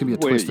 Maybe there's gonna be a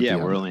twist. Yeah,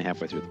 we're only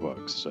halfway through the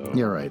book, so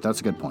you're right. That's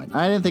a good point.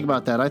 I didn't think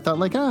about that. I thought,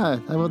 like,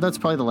 well, that's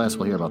probably the last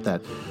we'll hear about that.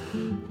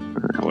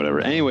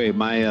 Whatever. Anyway,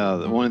 my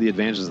one of the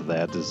advantages of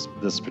that is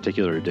this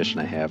particular edition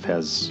I have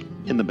has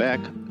in the back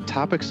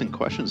topics and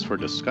questions for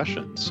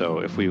discussion. So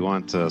if we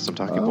want some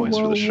talking points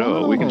for the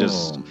show, we can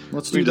just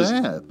go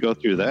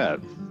through that.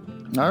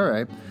 All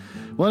right.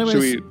 Well,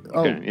 anyways,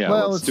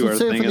 let's do our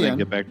thing and then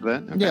get back to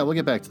that. Okay. Yeah, we'll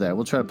get back to that.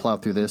 We'll try to plow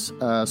through this.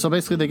 So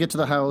basically, they get to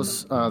the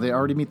house. They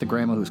already meet the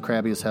grandma, who's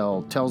crabby as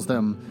hell. Tells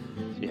them,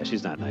 yeah,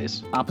 she's not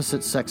nice.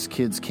 Opposite sex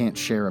kids can't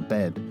share a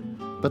bed,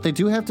 but they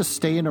do have to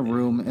stay in a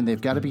room, and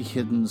they've got to be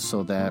hidden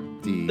so that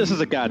This is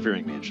a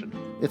God-fearing mansion.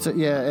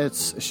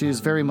 She's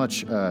very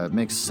much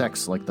makes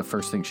sex like the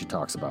first thing she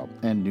talks about,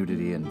 and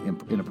nudity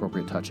and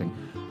inappropriate touching.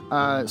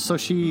 So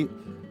she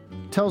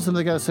tells them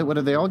they got to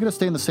sit. They all got to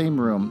stay in the same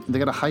room. They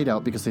got to hide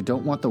out because they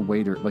don't want the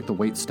waiter, like the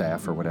wait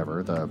staff or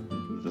whatever, the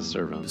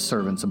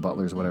servants and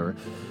butlers, whatever,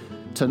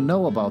 to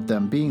know about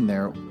them being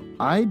there.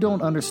 I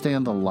don't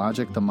understand the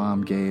logic the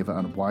mom gave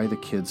on why the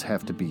kids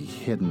have to be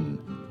hidden.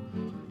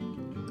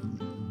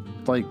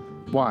 Like,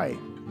 why?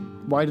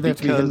 Why do they have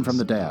to be hidden from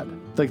the dad?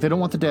 Like, they don't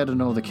want the dad to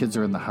know the kids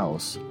are in the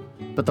house,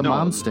 but the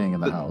mom's staying in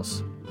the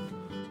house.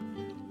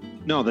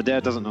 No, the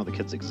dad doesn't know the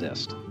kids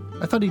exist.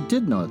 I thought he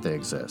did know that they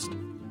exist.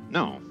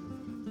 No.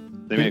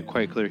 They made it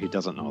quite clear he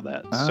doesn't know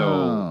that.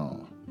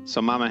 Oh.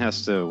 So Mama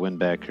has to win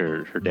back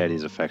her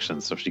daddy's affection,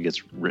 so she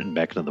gets written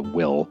back into the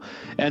will.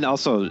 And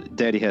also,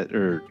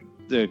 the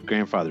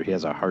grandfather, he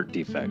has a heart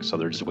defect, so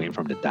they're just waiting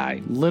for him to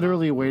die.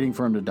 Literally waiting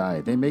for him to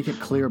die. They make it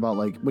clear about,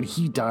 like, when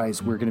he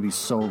dies, we're going to be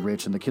so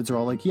rich, and the kids are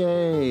all like,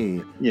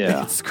 yay.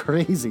 Yeah. It's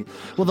crazy.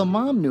 Well, the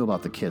mom knew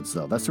about the kids,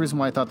 though. That's the reason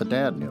why I thought the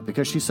dad knew,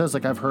 because she says,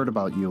 like, I've heard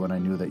about you, and I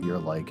knew that you're,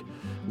 like,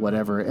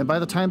 whatever. And by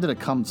the time that it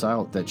comes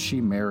out that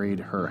she married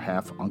her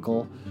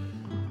half-uncle,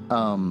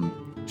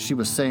 she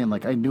was saying,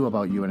 like, I knew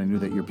about you, and I knew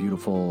that you're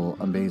beautiful,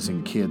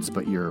 amazing kids,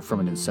 but you're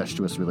from an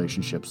incestuous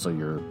relationship, so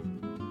you're,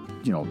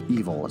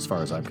 evil as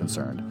far as I'm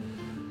concerned.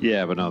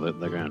 Yeah, but no,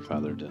 the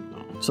grandfather didn't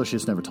know. So she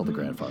just never told the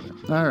grandfather.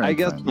 All right, I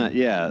guess not.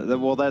 Yeah,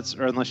 well,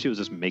 or unless she was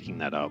just making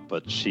that up.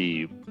 But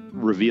she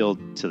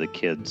revealed to the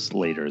kids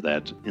later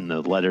that in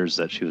the letters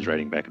that she was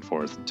writing back and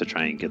forth to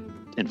try and get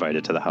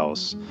invited to the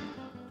house,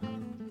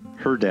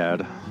 her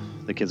dad,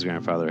 the kid's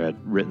grandfather, had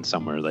written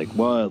somewhere like,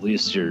 well, at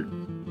least your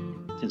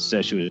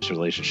incestuous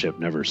relationship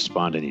never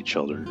spawned any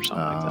children or something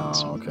like that.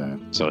 So, okay.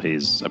 So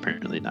he's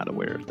apparently not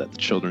aware that the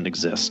children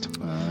exist.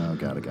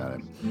 Got it.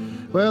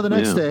 Well, the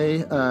next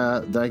day,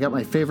 I got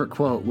my favorite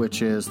quote,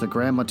 which is the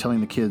grandma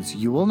telling the kids,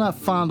 you will not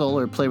fondle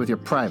or play with your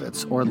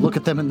privates or look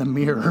at them in the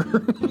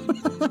mirror.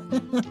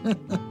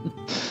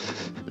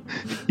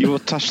 You will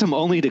touch them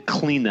only to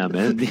clean them,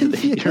 and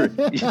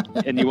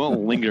you won't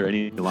linger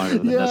any longer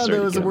than necessary. Yeah,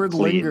 there was the word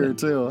linger,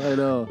 too. I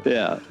know.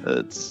 Yeah,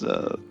 it's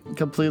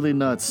completely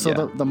nuts. So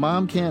the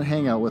mom can't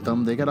hang out with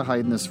them. They got to hide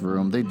in this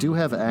room. They do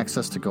have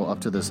access to go up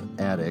to this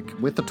attic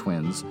with the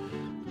twins.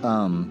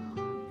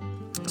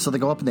 So they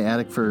go up in the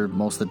attic for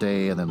most of the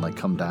day and then, like,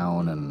 come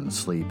down and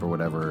sleep or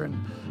whatever and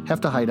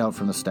have to hide out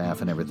from the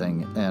staff and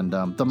everything. And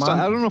the mom... So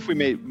I don't know if we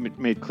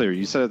made clear.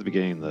 You said at the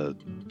beginning the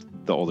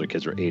older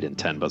kids were 8 and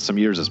 10, but some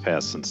years has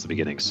passed since the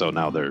beginning, so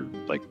now they're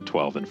like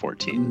 12 and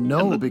 14.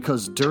 No,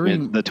 because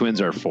the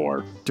twins are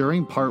 4.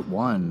 During part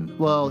 1,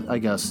 well, I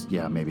guess,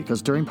 yeah, maybe,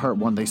 because during part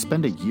 1, they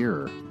spend a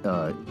year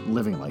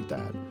living like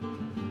that.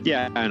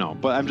 Yeah, I know,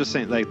 but I'm just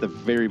saying, like, the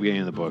very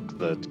beginning of the book,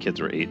 the kids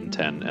were 8 and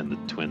 10, and the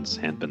twins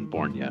hadn't been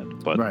born yet.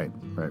 But right.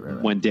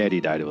 When Daddy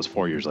died, it was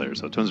 4 years later,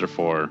 so twins are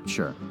 4.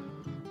 Sure.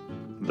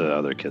 The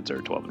other kids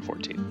are 12 and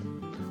 14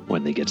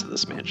 when they get to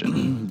this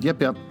mansion.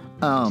 Yep.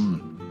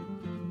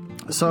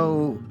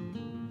 So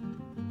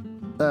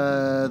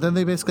then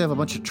they basically have a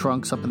bunch of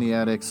trunks up in the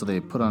attic, so they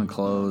put on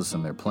clothes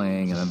and they're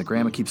playing, and then the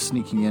grandma keeps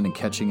sneaking in and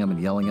catching them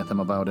and yelling at them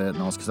about it and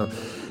all this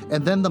stuff.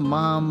 And then the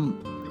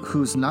mom,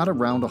 who's not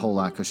around a whole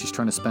lot because she's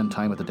trying to spend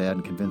time with the dad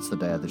and convince the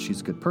dad that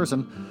she's a good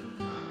person.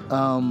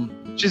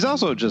 She's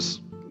also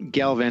just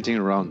gallivanting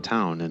around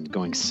town and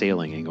going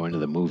sailing and going to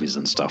the movies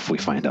and stuff, we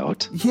find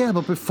out. Yeah,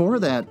 but before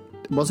that,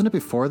 wasn't it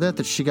before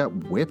that she got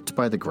whipped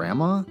by the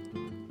grandma?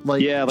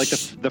 Like, yeah, like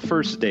the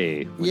first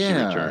day when she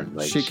returned.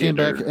 Like, she came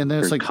back and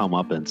there's like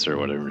comeuppance or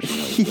whatever.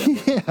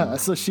 Yeah,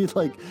 so she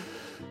like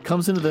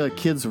comes into the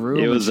kid's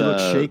room and she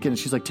looks shaken and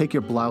she's like, take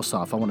your blouse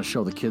off. I want to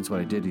show the kids what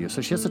I did to you.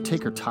 So she has to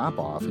take her top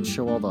off and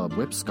show all the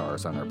whip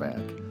scars on her back.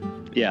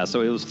 Yeah,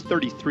 so it was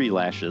 33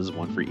 lashes,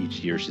 one for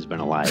each year she's been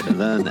alive, and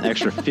then an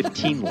extra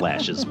 15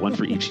 lashes, one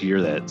for each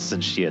year that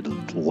since she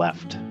had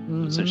left,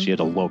 since she had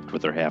eloped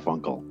with her half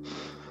uncle.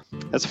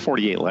 That's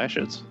 48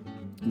 lashes.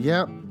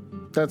 Yep.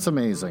 That's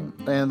amazing.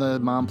 And the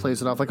mom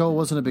plays it off like, oh, it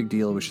wasn't a big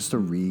deal. It was just a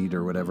read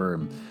or whatever.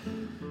 And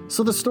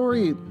so the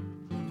story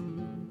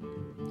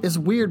is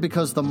weird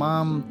because the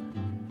mom,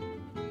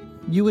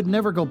 you would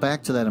never go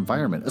back to that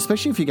environment,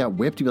 especially if you got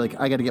whipped. You'd be like,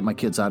 I got to get my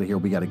kids out of here.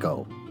 We got to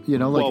go. You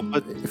know, like, well,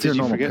 but if you're a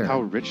normal parent. How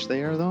rich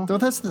they are, though? So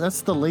that's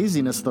the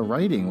laziness of the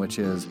writing, which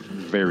is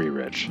very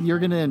rich. You're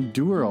going to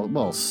endure,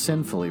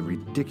 sinfully,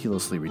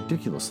 ridiculously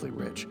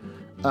rich.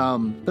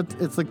 But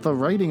it's like the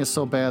writing is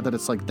so bad that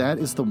it's like that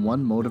is the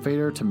one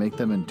motivator to make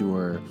them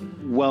endure.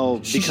 Well,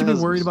 she should be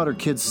worried about her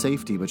kids'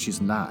 safety, but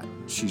she's not.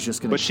 She's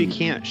just going to. But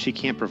she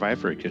can't provide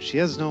for her kids. She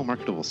has no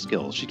marketable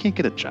skills. She can't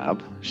get a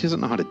job. She doesn't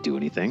know how to do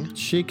anything.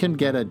 She can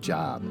get a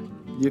job.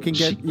 You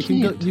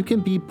can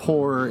be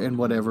poor and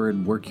whatever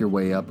and work your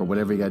way up or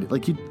whatever you got.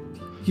 Like you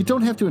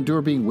don't have to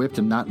endure being whipped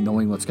and not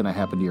knowing what's going to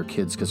happen to your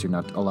kids because you're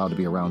not allowed to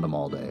be around them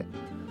all day.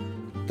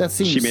 That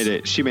seems.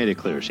 She made it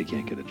clear she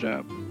can't get a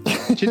job.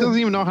 She doesn't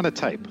even know how to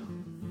type.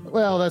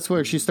 Well, that's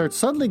where she starts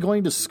suddenly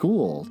going to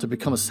school to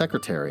become a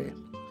secretary,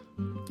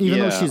 even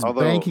though she's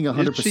banking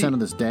 100% on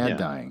this dad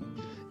dying.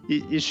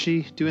 Is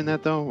she doing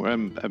that though?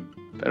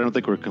 I don't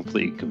think we're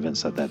completely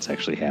convinced that that's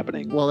actually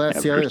happening. Well,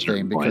 that's the other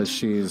thing because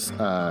she's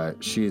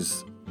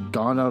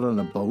gone out on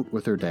a boat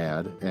with her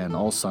dad and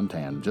all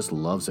suntan, just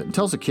loves it, and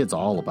tells the kids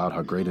all about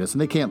how great it is,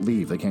 and they can't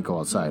leave, they can't go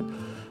outside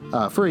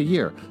for a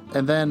year.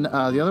 And then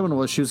the other one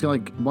was she was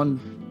going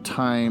one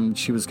time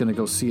she was going to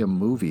go see a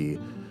movie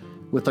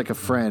with like a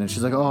friend, and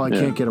she's like, oh, I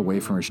can't get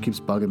away from her. She keeps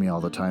bugging me all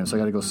the time, so I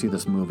got to go see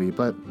this movie.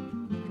 But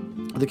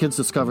the kids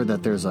discovered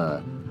that there's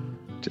a.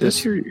 Did I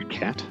hear your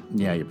cat?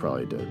 Yeah, you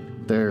probably did.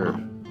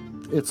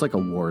 It's like a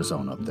war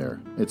zone up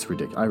there. It's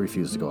ridiculous. I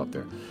refuse to go up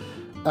there.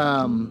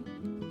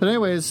 But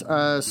anyways,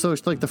 so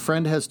like the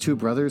friend has two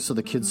brothers, so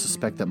the kids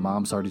suspect that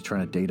mom's already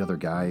trying to date other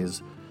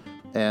guys,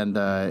 and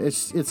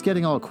it's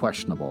getting all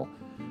questionable.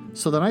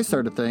 So then I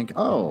started to think,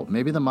 oh,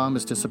 maybe the mom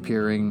is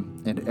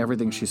disappearing and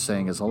everything she's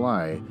saying is a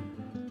lie.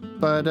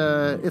 But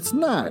it's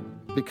not,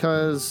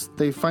 because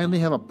they finally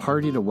have a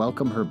party to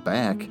welcome her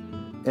back,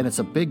 and it's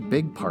a big,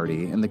 big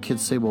party, and the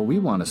kids say, well, we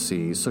want to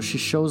see. So she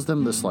shows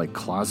them this, like,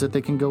 closet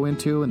they can go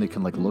into, and they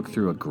can, like, look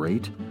through a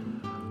grate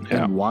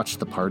and watch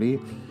the party.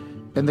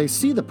 And they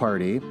see the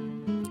party,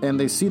 and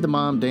they see the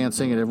mom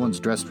dancing, and everyone's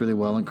dressed really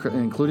well,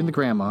 including the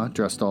grandma,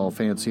 dressed all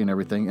fancy and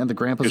everything, and the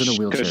grandpa's in a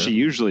wheelchair. Because she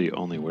usually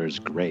only wears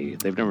gray.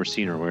 They've never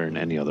seen her wearing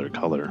any other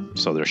color,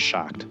 so they're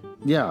shocked.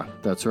 Yeah,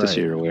 that's right. To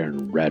see her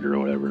wearing red or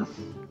whatever.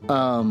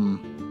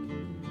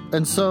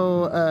 And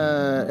so,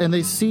 and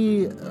they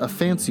see a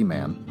fancy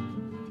man.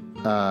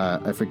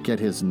 I forget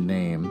his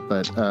name,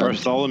 but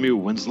Bartholomew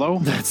Winslow.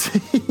 That's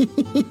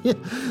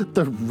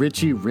the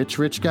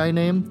rich guy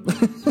name.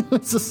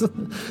 It's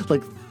just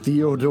like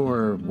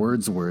Theodore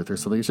Wordsworth or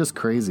something. It's just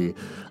crazy.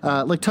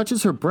 Like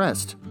touches her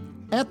breast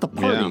at the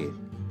party.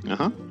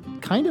 Yeah.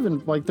 Kind of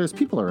in like there's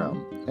people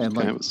around and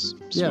like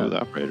smooth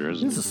operator.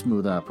 He's a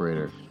smooth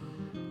operator.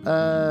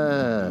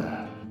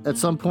 At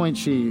some point,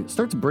 she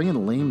starts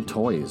bringing lame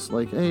toys.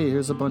 Like, hey,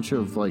 here's a bunch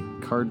of, like,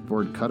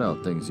 cardboard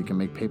cutout things. You can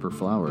make paper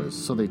flowers.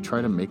 So they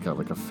try to make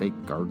a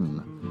fake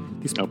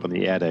garden. Up in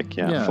the attic,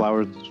 yeah.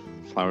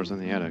 Flowers in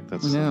the attic.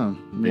 That's the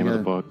name of the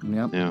book.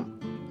 Yep. Yeah.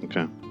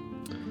 Okay.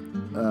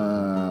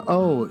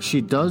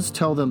 She does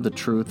tell them the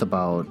truth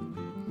about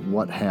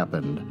what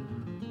happened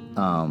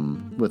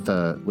with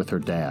her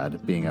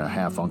dad being a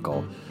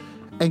half-uncle.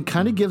 And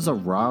kind of gives a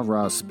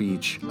rah-rah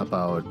speech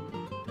about...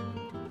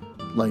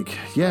 Like,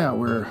 yeah,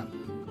 we're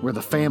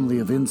the family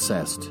of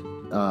incest,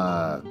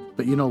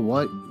 but you know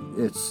what?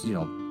 It's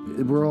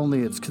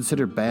it's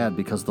considered bad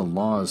because the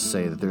laws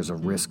say that there's a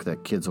risk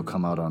that kids will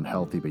come out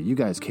unhealthy. But you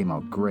guys came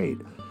out great,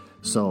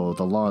 so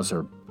the laws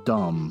are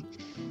dumb.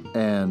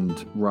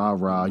 And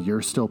rah,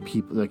 you're still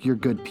people, like you're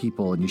good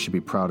people, and you should be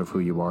proud of who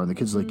you are. And the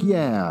kids are like,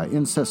 yeah,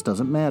 incest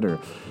doesn't matter.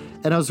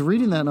 And I was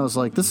reading that, and I was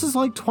like, this is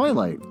like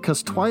Twilight,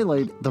 because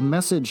Twilight, the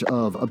message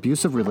of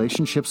abusive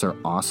relationships are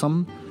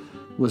awesome.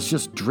 Was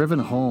just driven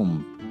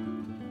home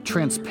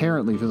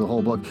transparently through the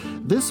whole book.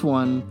 This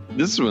one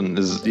is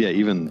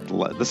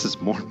this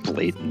is more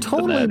blatant. than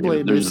Totally that.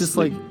 blatant. It's just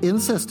like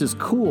incest is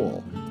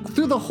cool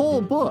through the whole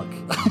book.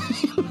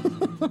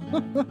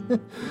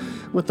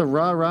 With the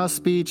rah-rah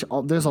speech,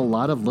 there's a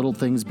lot of little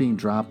things being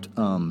dropped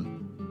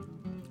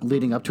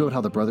leading up to it,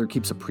 how the brother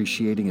keeps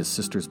appreciating his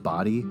sister's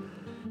body.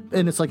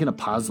 And it's like in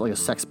a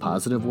sex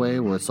positive way,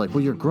 where it's like,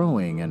 well, you're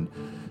growing. And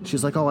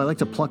she's like, oh, I like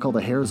to pluck all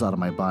the hairs out of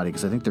my body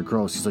because I think they're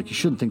gross. He's like, you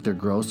shouldn't think they're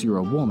gross. You're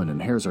a woman and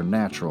hairs are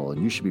natural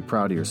and you should be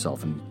proud of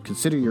yourself and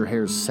consider your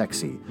hairs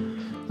sexy.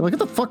 I'm like, what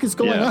the fuck is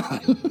going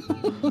on?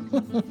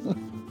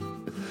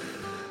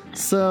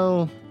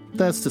 So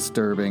that's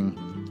disturbing.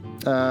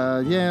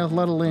 A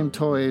lot of lame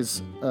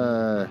toys.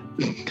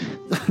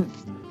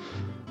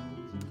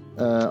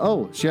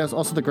 She has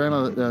also the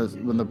grandma,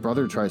 when the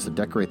brother tries to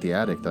decorate the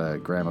attic, the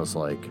grandma's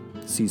like,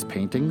 sees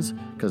paintings,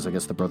 because I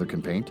guess the brother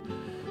can paint.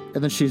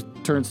 And then she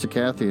turns to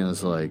Kathy and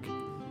is like,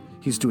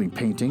 he's doing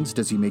paintings.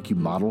 Does he make you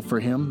model for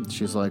him?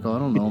 She's like, oh, I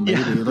don't know, maybe.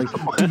 Yeah.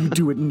 Like, do you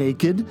do it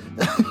naked?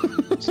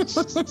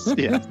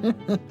 Yeah.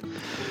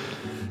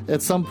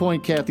 At some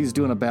point, Kathy's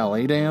doing a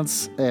ballet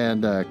dance,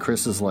 and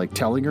Chris is like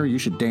telling her, you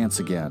should dance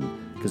again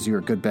because you're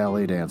a good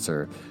ballet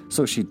dancer.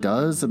 So she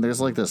does, and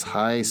there's like this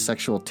high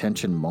sexual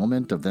tension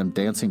moment of them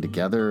dancing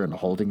together and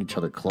holding each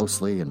other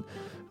closely and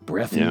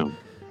breathy.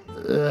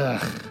 Yeah.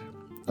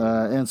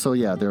 And so,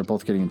 they're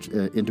both getting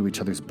into each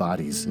other's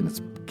bodies, and it's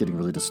getting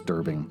really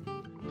disturbing.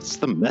 What's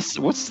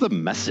the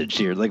message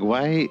here? Like,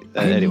 why?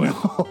 Anyway.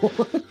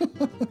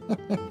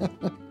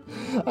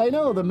 I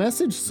know. The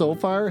message so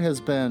far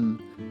has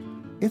been,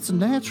 it's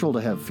natural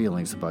to have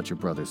feelings about your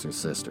brothers or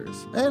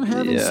sisters and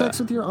having sex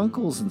with your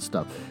uncles and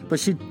stuff. But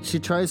she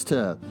tries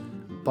to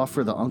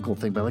buffer the uncle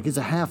thing by like, he's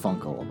a half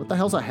uncle. What the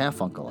hell's a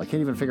half uncle? I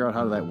can't even figure out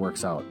how that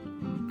works out.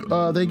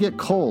 They get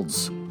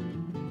colds.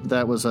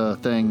 That was a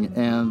thing.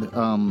 And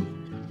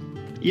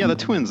the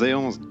twins, they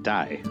almost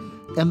die.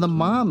 And the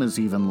mom is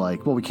even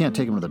like, well, we can't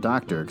take him to the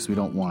doctor because we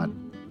don't want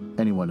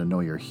anyone to know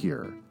you're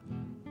here.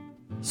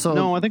 So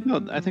no, I think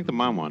the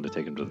mom wanted to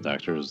take him to the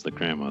doctor. It was the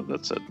grandma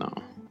that said no.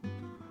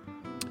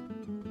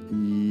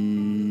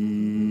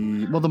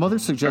 Well, the mother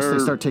suggests they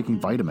start taking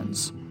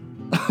vitamins.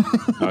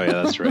 Oh, yeah,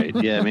 that's right.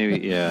 Yeah,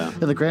 maybe, yeah.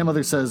 And the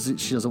grandmother says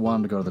she doesn't want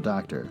him to go to the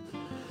doctor.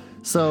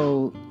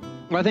 So...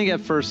 Well, I think at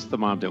first the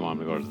mom didn't want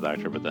him to go to the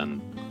doctor, but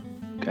then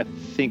I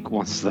think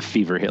once the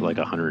fever hit like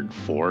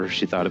 104,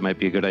 she thought it might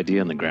be a good idea,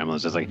 and the grandma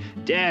was just like,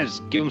 Dad,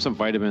 just give him some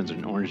vitamins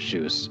and orange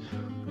juice.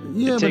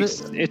 Yeah,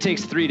 it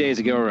takes 3 days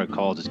to get over a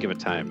cold. Just give it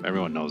time.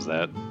 Everyone knows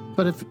that.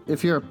 But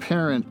if you're a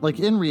parent, like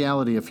in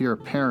reality, if you're a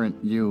parent,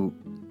 you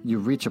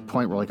reach a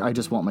point where like, I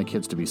just want my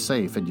kids to be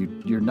safe,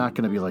 and you're not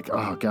going to be like,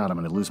 oh God, I'm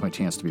going to lose my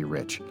chance to be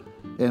rich.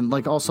 And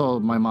like, also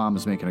my mom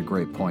is making a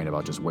great point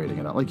about just waiting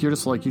it out. Like, you're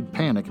just like, you'd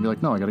panic and be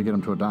like, no, I got to get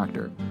him to a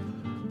doctor.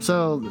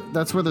 So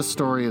that's where the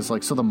story is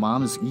like, so the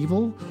mom is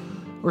evil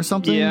or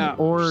something? Yeah,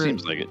 or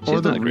seems like it.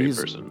 She's not a great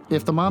person.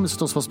 If the mom is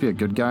still supposed to be a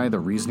good guy, the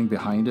reasoning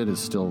behind it is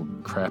still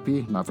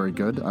crappy, not very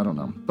good. I don't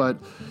know. But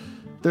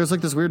there's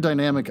like this weird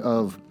dynamic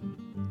of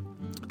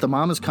the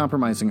mom is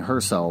compromising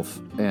herself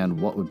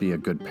and what would be a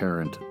good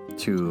parent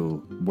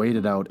to wait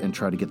it out and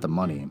try to get the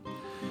money.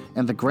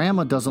 And the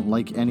grandma doesn't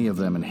like any of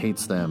them and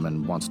hates them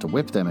and wants to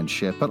whip them and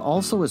shit, but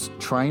also is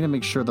trying to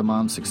make sure the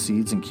mom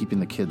succeeds in keeping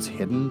the kids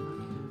hidden.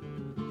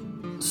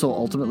 So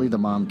ultimately the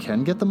mom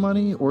can get the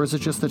money, or is it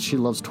just that she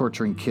loves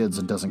torturing kids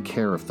and doesn't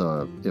care if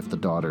the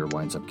daughter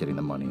winds up getting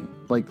the money?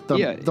 Like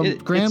the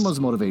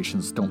grandma's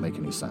motivations don't make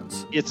any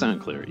sense. It's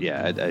unclear.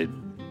 Yeah,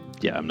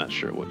 I'm not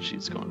sure what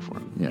she's going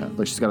for. Yeah,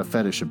 like she's got a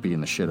fetish of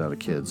beating the shit out of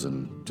kids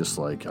and just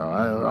like,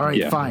 all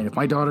right, fine. If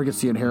my daughter gets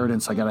the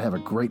inheritance, I got to have a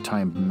great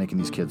time making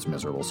these kids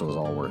miserable, so it was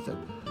all worth it.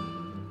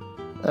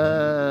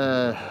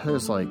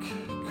 There's like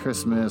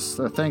Christmas,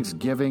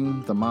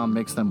 Thanksgiving. The mom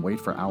makes them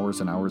wait for hours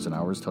and hours and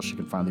hours till she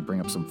can finally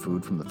bring up some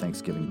food from the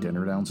Thanksgiving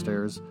dinner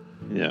downstairs.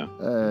 Yeah.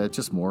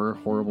 Just more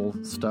horrible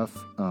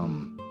stuff.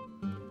 And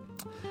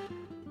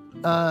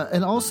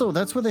also,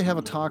 that's where they have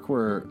a talk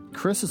where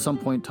Chris at some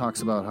point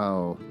talks about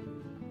how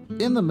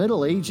in the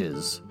Middle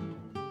Ages,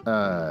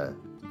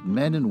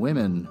 men and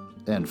women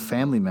and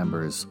family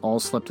members all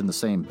slept in the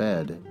same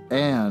bed,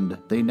 and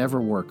they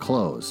never wore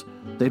clothes.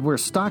 They'd wear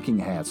stocking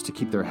hats to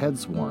keep their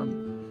heads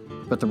warm,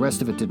 but the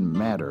rest of it didn't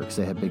matter because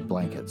they had big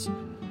blankets.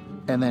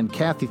 And then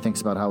Kathy thinks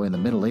about how in the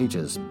Middle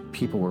Ages,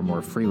 people were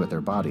more free with their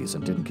bodies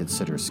and didn't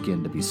consider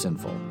skin to be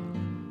sinful.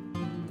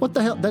 What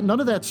the hell? None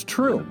of that's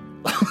true.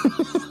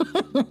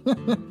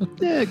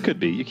 Yeah, it could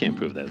be. You can't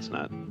prove that it's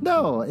not.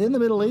 No, in the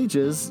Middle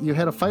Ages, you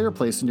had a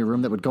fireplace in your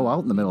room that would go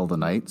out in the middle of the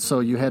night, so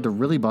you had to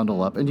really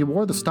bundle up, and you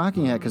wore the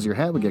stocking hat because your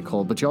hat would get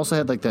cold, but you also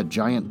had like that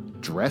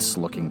giant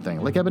dress-looking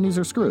thing, like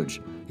Ebenezer Scrooge.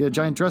 You had a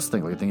giant dress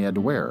thing, like thing you had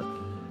to wear,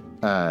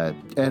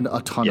 and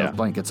a ton of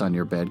blankets on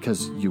your bed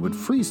because you would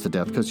freeze to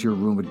death because your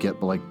room would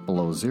get like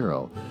below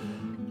zero.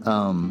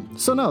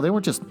 So no, they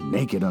weren't just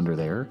naked under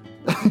there.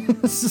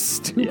 This is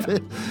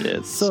stupid. Yeah,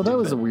 so stupid. That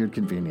was a weird,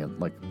 convenient,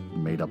 like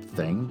made up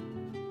thing.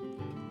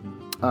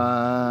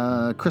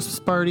 Christmas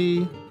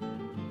party.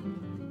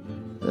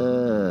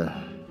 They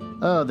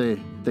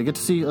get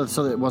to see.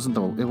 So it wasn't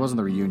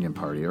the reunion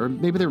party, or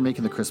maybe they were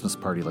making the Christmas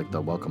party like the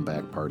welcome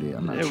back party.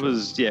 I'm not sure.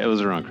 It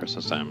was around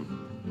Christmas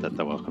time. that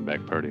the welcome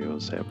back party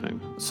was happening.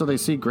 So they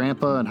see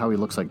Grandpa and how he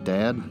looks like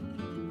Dad.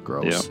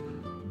 Gross. Yep.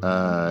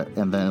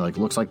 And then like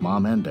looks like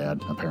Mom and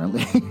Dad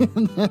apparently.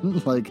 And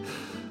then like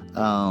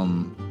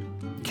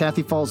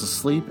Kathy falls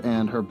asleep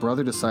and her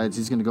brother decides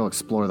he's going to go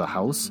explore the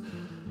house,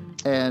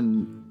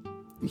 and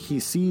he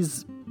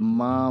sees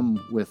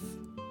Mom with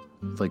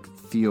like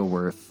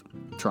Theoworth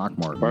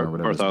Throckmorton or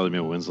whatever.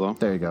 Bartholomew Winslow.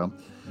 There you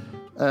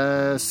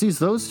go. Sees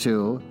those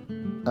two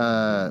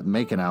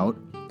making out,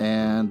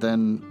 and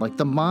then like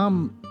the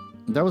mom,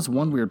 that was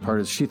one weird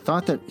part, is she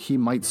thought that he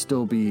might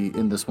still be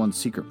in this one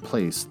secret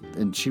place,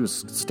 and she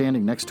was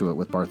standing next to it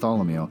with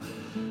Bartholomew.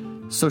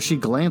 So she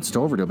glanced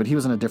over to it, but he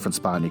was in a different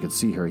spot and he could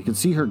see her. He could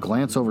see her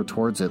glance over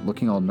towards it,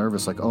 looking all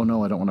nervous, like, oh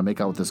no, I don't want to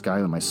make out with this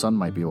guy that my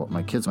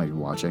kids might be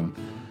watching.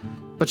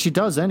 But she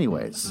does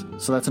anyways.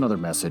 So that's another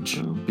message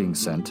being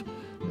sent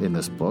in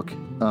this book.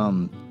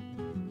 And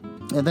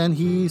then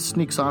he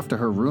sneaks off to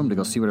her room to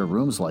go see what her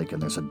room's like.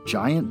 And there's a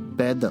giant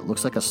bed that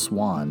looks like a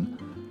swan.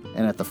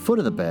 And at the foot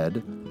of the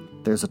bed,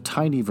 there's a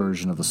tiny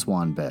version of the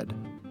swan bed.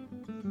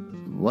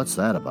 What's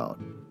that about?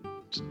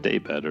 It's a day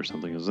bed or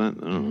something, isn't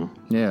it? I don't know.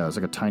 Yeah, it's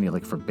like a tiny,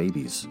 like for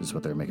babies is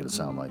what they're making it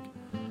sound like.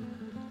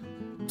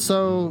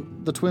 So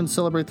the twins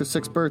celebrate their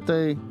 6th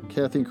birthday.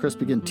 Kathy and Chris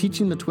begin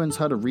teaching the twins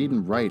how to read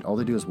and write. All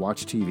they do is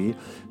watch TV.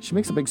 She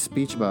makes a big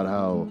speech about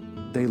how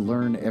they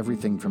learn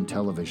everything from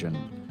television.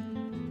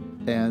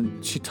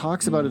 And she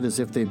talks about it as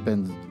if they've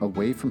been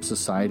away from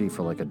society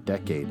for like a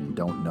decade and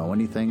don't know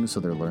anything, so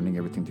they're learning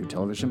everything through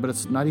television. But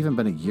it's not even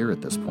been a year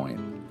at this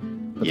point.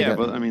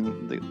 But I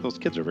mean, those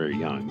kids are very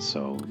young,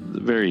 so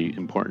very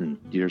important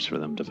years for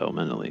them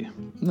developmentally.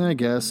 I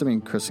guess. I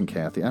mean, Chris and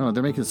Kathy, I don't know,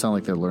 they're making it sound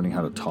like they're learning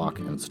how to talk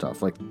and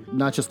stuff. Like,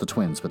 not just the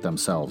twins, but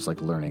themselves, like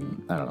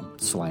learning, I don't know,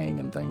 slang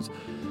and things.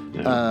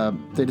 Yeah.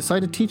 They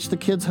decide to teach the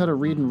kids how to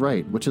read and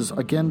write, which is,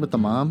 again, with the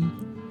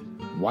mom,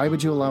 why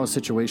would you allow a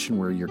situation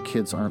where your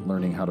kids aren't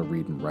learning how to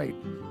read and write?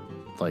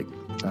 Like,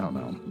 I don't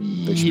know.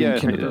 They should be in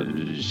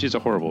kindergarten. She's a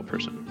horrible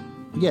person.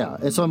 Yeah,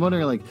 and so I'm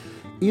wondering, like,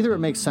 either it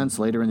makes sense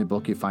later in the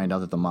book you find out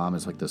that the mom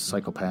is like this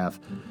psychopath,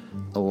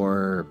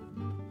 or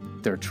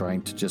they're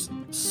trying to just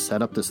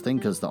set up this thing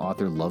because the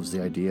author loves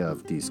the idea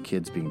of these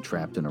kids being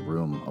trapped in a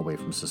room away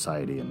from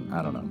society, and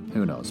I don't know,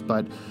 who knows.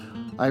 But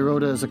I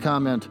wrote as a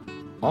comment,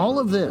 all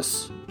of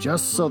this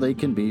just so they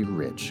can be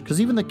rich. Because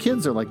even the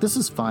kids are like, this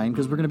is fine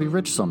because we're going to be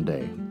rich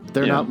someday.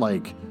 They're not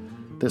like,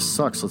 this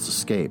sucks, let's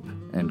escape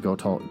and go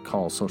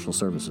call social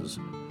services.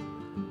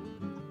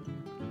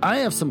 I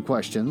have some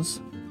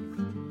questions.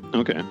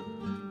 Okay.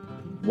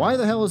 Why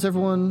the hell is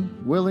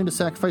everyone willing to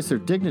sacrifice their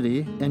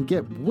dignity and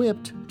get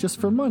whipped just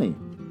for money?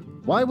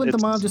 Why wouldn't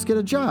the mom just get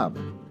a job?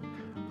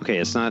 Okay,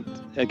 it's not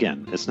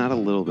a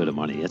little bit of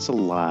money. It's a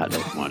lot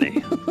of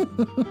money. I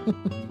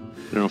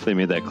don't know if they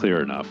made that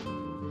clear enough.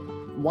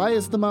 Why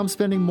is the mom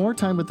spending more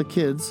time with the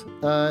kids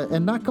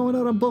and not going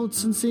out on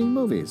boats and seeing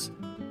movies?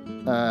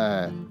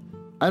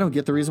 I don't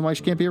get the reason why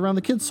she can't be around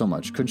the kids so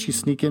much. Couldn't she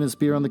sneak in and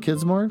be around the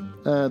kids more?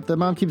 The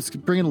mom keeps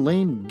bringing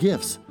lame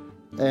gifts,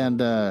 and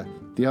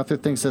the author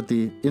thinks that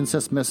the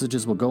incest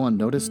messages will go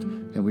unnoticed,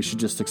 and we should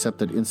just accept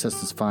that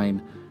incest is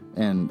fine,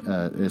 and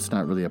it's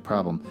not really a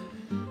problem.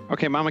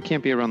 Okay, Mama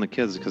can't be around the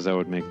kids because that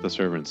would make the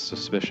servants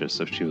suspicious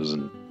if she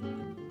wasn't.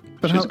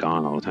 But she's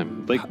gone all the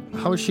time. Like,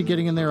 how is she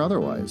getting in there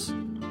otherwise?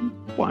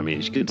 Well, I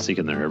mean, she could sneak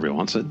in there every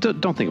once.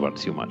 Don't think about it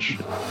too much.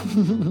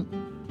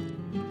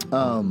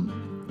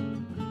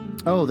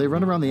 Oh, they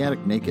run around the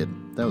attic naked.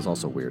 That was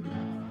also weird.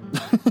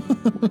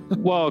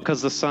 Well,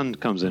 because the sun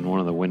comes in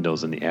one of the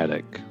windows in the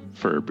attic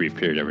for a brief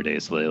period every day,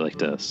 so they like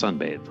to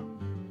sunbathe.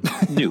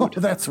 Nude. Oh,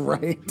 that's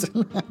right.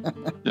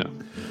 Yeah.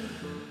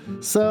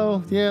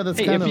 So, yeah, that's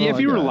kind of... If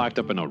you were locked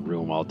up in a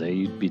room all day,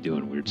 you'd be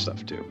doing weird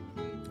stuff, too.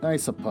 I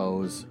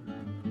suppose.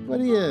 What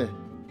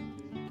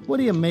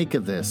do you make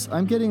of this?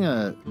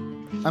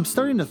 I'm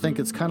starting to think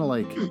it's kind of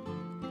like...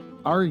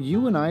 Are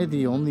you and I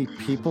the only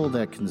people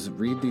that can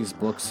read these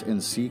books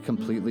and see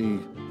completely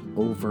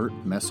overt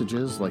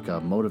messages, like a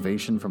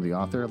motivation from the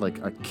author,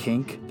 like a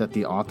kink that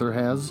the author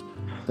has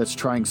that's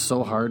trying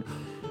so hard?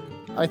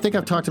 I think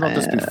I've talked about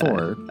this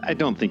before. I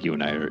don't think you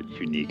and I are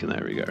unique in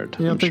that regard.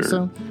 You don't think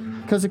so?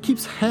 Because it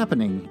keeps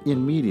happening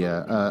in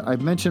media.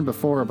 I've mentioned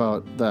before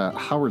about the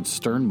Howard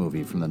Stern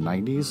movie from the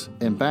 90s.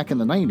 And back in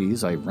the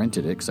 90s, I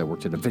rented it because I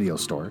worked at a video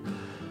store.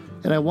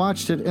 And I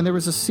watched it, and there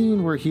was a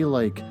scene where he,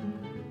 like,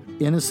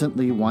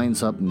 innocently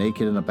winds up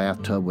naked in a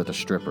bathtub with a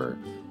stripper.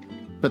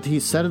 But he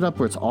set it up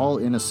where it's all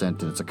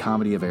innocent and it's a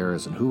comedy of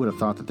errors, and who would have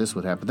thought that this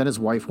would happen? Then his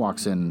wife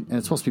walks in, and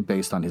it's supposed to be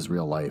based on his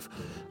real life.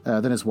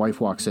 Then his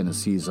wife walks in and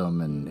sees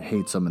him and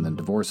hates him and then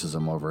divorces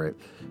him over it.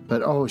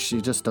 But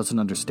she just doesn't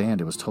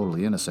understand. It was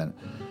totally innocent.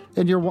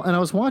 And I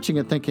was watching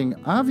it thinking,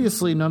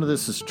 obviously none of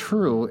this is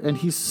true, and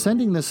he's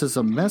sending this as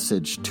a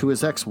message to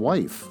his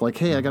ex-wife. Like,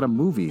 hey, I got a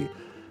movie.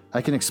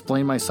 I can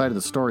explain my side of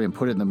the story and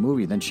put it in the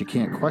movie, then she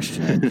can't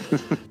question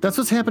it. That's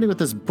what's happening with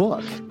this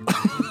book.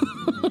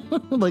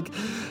 Like,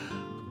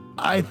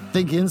 I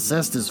think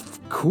incest is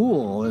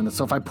cool, and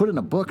so if I put it in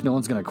a book, no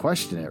one's going to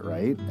question it,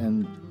 right?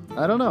 And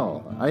I don't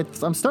know.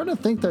 I'm starting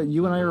to think that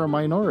you and I are a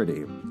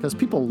minority because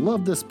people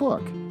love this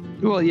book.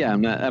 Well, yeah,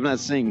 I'm not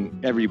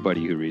saying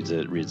everybody who reads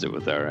it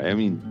with our. I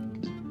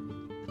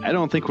mean, I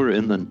don't think we're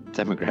in the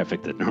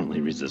demographic that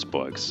normally reads this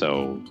book.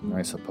 So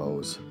I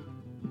suppose.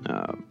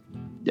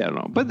 Yeah, I don't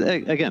know. But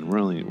again, we're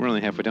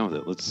only halfway done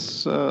with it.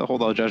 Let's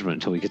hold all judgment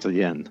until we get to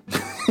the end.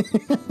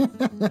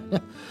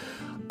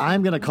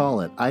 I'm gonna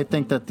call it. I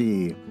think that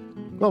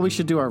we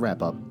should do our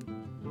wrap up.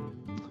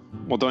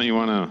 Well, don't you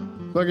want to?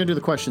 We're gonna do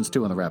the questions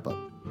too on the wrap up.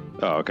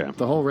 Oh, okay.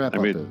 The whole wrap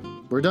up.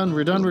 We're done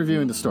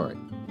reviewing the story.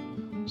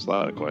 There's a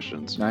lot of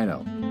questions. I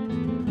know.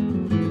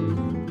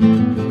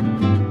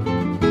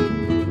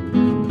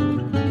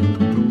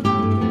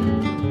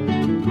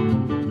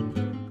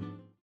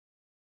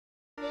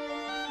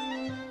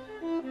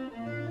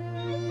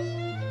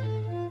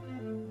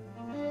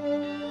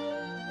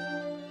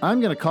 I'm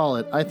going to call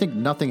it. I think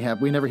nothing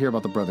happened. We never hear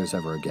about the brothers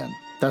ever again.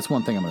 That's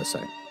one thing I'm going to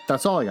say.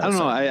 That's all I got to say. I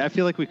don't know. I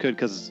feel like we could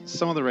because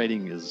some of the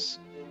writing is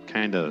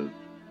kind of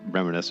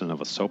reminiscent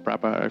of a soap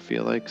opera, I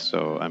feel like.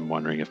 So I'm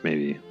wondering if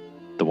maybe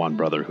the one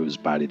brother whose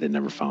body they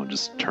never found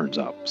just turns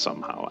up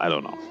somehow. I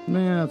don't know.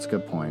 Yeah, that's a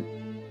good point.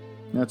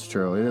 That's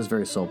true. It is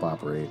very soap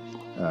opera-y.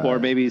 Or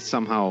maybe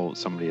somehow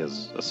somebody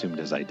has assumed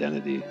his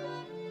identity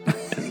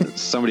and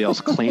somebody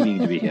else claiming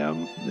to be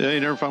him. Yeah,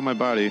 you never found my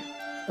body.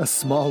 A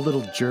small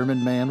little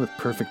German man with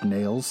perfect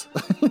nails.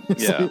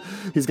 Yeah.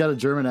 He's got a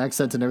German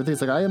accent and everything.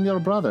 It's like, I am your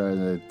brother.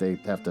 And they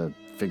have to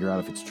figure out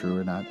if it's true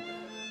or not.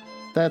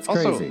 That's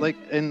crazy. Also,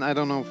 and I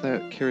don't know if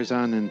that carries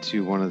on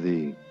into one of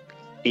the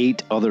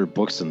 8 other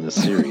books in this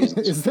series.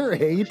 Is there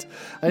 8?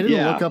 I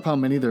didn't look up how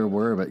many there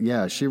were, but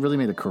yeah, she really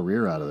made a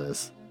career out of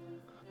this.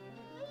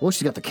 Well,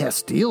 she got the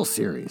Castile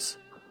series.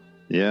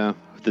 Yeah,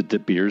 the De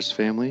Beers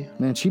family.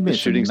 Man, she made the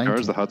Shooting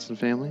Stars, the Hudson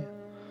family.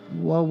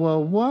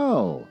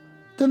 Whoa.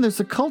 Then there's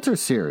the Coulter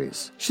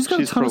series. She's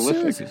got a ton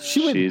prolific. of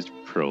series. She's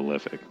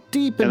prolific.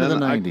 Deep into the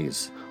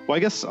 90s. I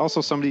guess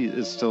also somebody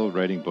is still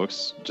writing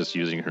books just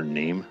using her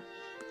name.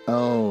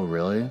 Oh,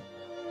 really?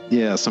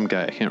 Yeah, some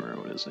guy. I can't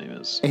remember what his name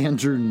is.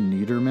 Andrew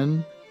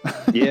Niederman?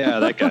 Yeah,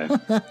 that guy.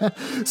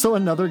 So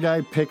another guy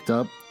picked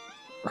up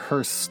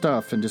her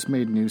stuff and just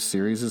made new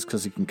series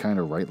because he can kind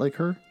of write like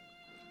her?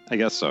 I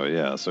guess so,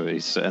 yeah. So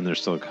and they're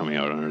still coming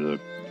out under the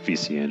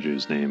V.C.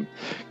 Andrews name.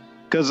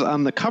 Because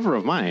on the cover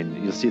of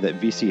mine, you'll see that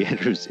V.C.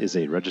 Andrews is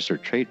a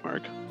registered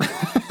trademark.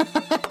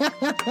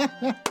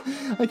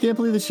 I can't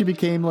believe that she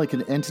became like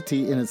an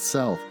entity in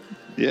itself.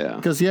 Yeah.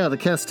 Because, the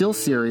Castile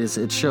series,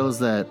 it shows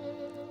that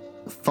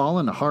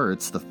Fallen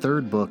Hearts, the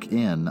 3rd book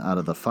out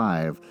of the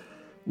 5,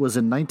 was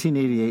in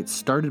 1988,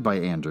 started by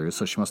Andrews,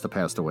 so she must have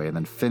passed away, and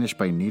then finished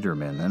by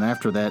Niederman. And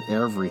after that,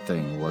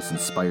 everything was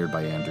inspired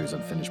by Andrews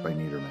and finished by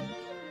Niederman.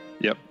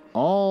 Yep.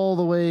 All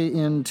the way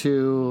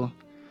into...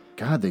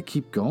 God, they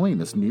keep going.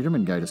 This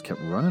Niederman guy just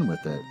kept running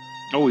with it.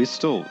 Oh, I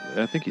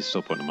think he's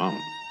still putting them out.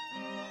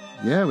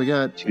 Yeah, we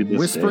got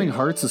Whispering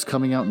Hearts is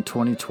coming out in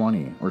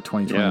 2020 or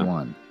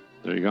 2021. Yeah,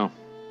 there you go.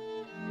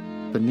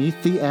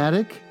 Beneath the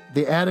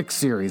Attic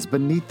series,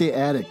 Beneath the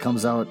Attic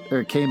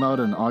came out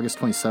on August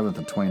 27th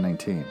in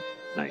 2019.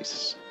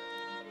 Nice.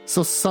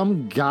 So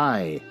some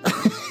guy,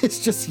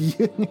 it's just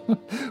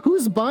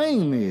who's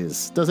buying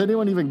these? Does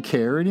anyone even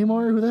care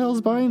anymore? Who the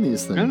hell's buying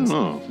these things? I don't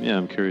know. Yeah,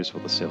 I'm curious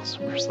what the sales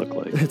numbers look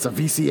like. It's a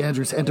V.C.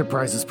 Andrews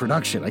Enterprises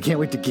production. I can't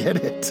wait to get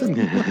it.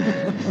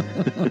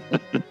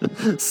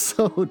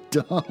 So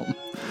dumb.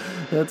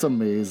 That's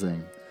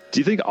amazing. Do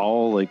you think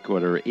all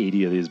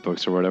 80 of these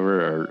books or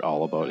whatever are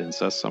all about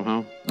incest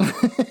somehow?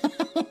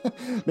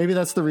 Maybe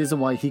that's the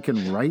reason why he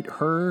can write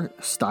her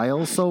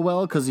style so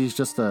well, because he's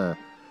just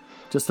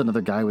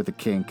another guy with a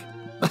kink.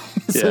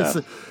 Yeah.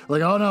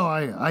 Oh no,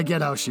 I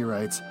get how she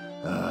writes.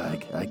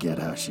 I get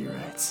how she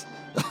writes.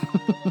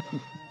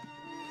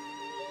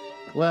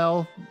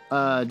 Well,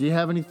 do you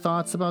have any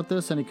thoughts about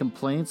this? Any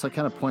complaints? I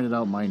kind of pointed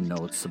out my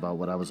notes about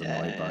what I was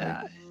annoyed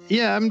by.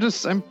 Yeah, I'm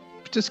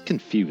just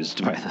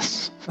confused by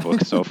this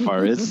book so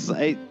far.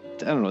 I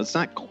don't know. It's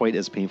not quite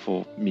as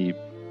painful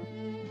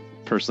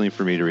personally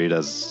for me to read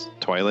as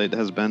Twilight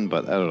has been,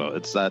 but I don't know.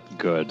 It's that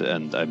good,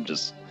 and I'm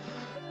just.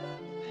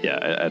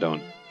 Yeah,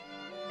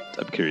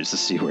 I'm curious to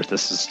see where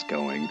this is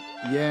going.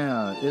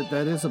 Yeah,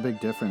 that is a big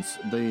difference.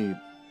 The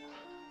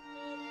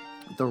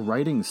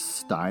writing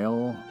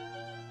style,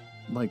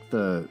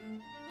 the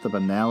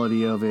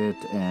banality of it,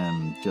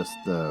 and just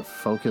the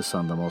focus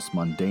on the most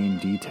mundane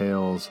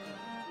details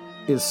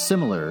is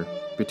similar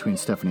between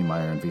Stephenie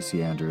Meyer and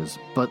V.C. Andrews.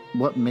 But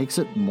what makes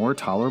it more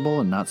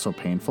tolerable and not so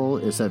painful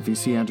is that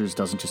V.C. Andrews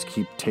doesn't just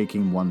keep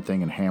taking one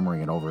thing and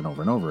hammering it over and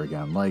over and over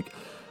again.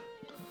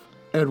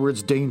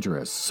 Edward's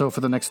dangerous, so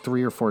for the next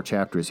 3 or 4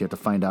 chapters, you have to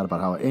find out about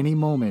how at any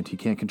moment he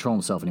can't control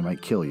himself and he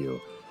might kill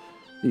you,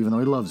 even though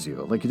he loves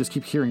you. You just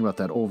keep hearing about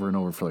that over and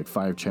over for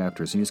 5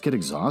 chapters, and you just get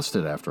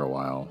exhausted after a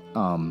while.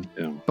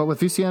 But with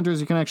V.C.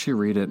 Andrews, you can actually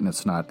read it, and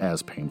it's not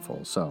as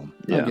painful, so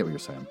I get what you're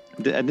saying.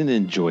 I didn't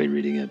enjoy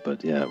reading it,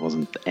 but it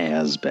wasn't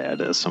as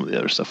bad as some of the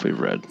other stuff we've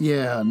read.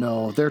 Yeah,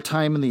 no, their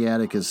time in the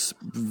attic is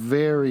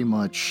very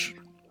much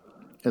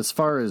as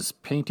far as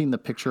painting the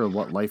picture of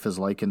what life is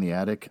like in the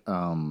attic,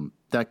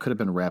 that could have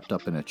been wrapped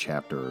up in a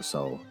chapter or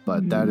so.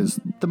 But that is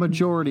the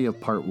majority of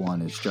part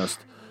 1 is just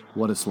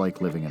what it's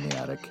like living in the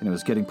attic. And it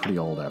was getting pretty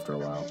old after a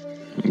while.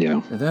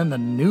 Yeah. And then the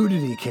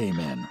nudity came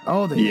in.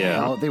 Oh,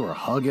 they were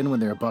hugging when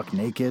they were buck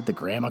naked. The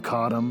grandma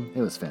caught them.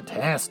 It was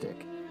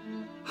fantastic.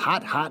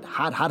 Hot,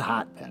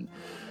 man.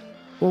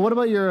 Well, what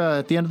about your,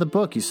 at the end of the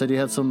book, you said you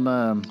had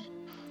some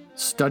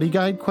study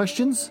guide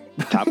questions?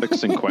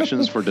 Topics and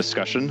questions for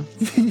discussion.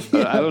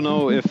 Yeah. I don't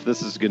know if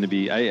this is going to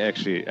be, I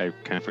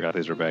kind of forgot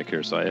these were back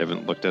here, so I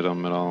haven't looked at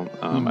them at all.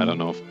 I don't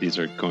know if these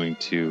are going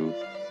to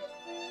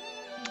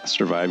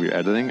survive your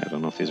editing. I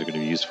don't know if these are going to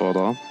be useful at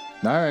all.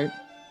 All right.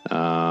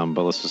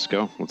 But let's just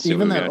go. Let's see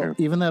what we got here.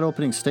 Even that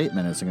opening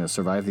statement isn't going to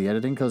survive the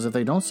editing, because if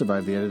they don't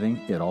survive the editing,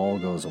 it all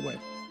goes away.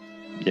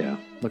 Yeah.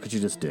 Look what you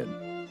just did.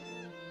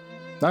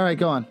 All right,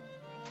 go on.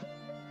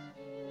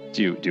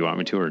 Do you want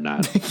me to or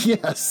not?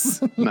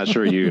 Yes. I'm not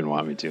sure you even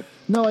want me to.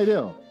 No, I do.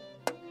 All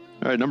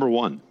right, number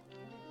 1.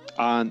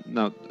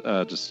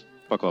 Just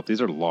buckle up.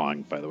 These are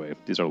long, by the way.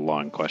 These are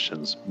long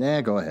questions.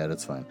 Yeah, go ahead.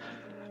 It's fine.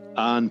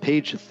 On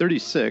page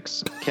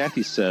 36,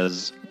 Kathy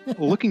says,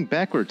 looking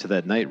backward to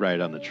that night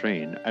ride on the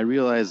train, I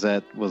realized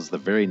that was the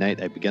very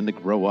night I began to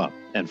grow up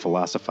and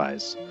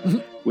philosophize.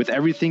 With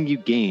everything you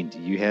gained,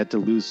 you had to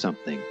lose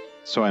something.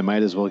 So I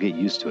might as well get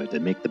used to it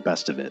and make the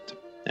best of it.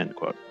 End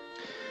quote.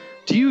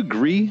 Do you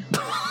agree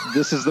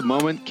this is the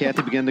moment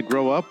Kathy began to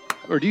grow up?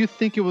 Or do you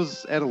think it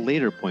was at a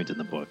later point in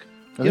the book?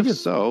 If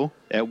so,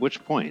 at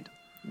which point?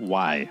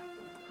 Why?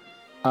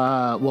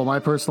 Well, my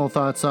personal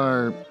thoughts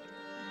are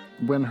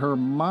when her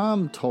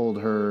mom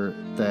told her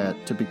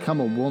that to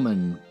become a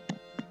woman,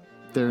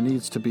 there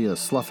needs to be a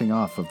sloughing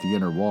off of the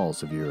inner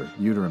walls of your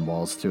uterine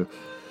walls to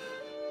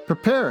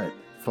prepare it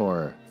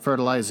for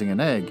fertilizing an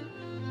egg,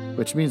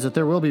 which means that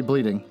there will be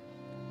bleeding.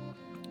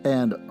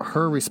 And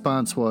her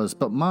response was,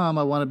 but Mom,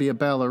 I want to be a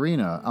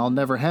ballerina. I'll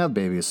never have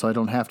babies, so I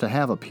don't have to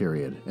have a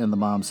period. And the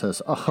mom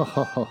says,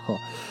 oh,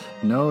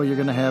 no, you're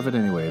going to have it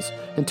anyways,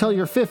 until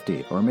you're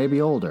 50 or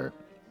maybe older.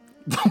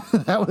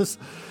 That was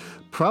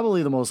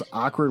probably the most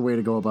awkward way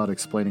to go about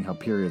explaining how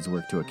periods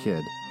work to a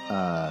kid.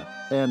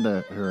 And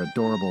her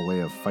adorable way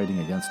of fighting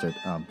against it.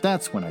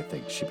 That's when I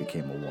think she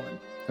became a woman.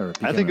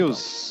 I think it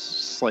was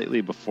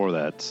slightly before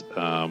that,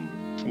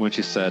 when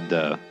she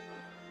said...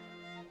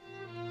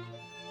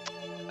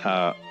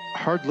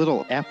 hard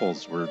little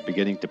apples were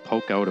beginning to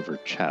poke out of her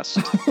chest.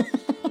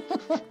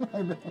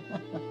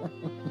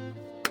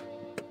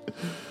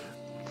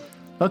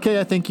 Okay,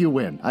 I think you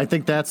win. I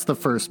think that's the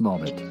first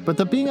moment. But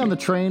the being on the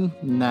train,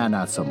 nah,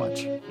 not so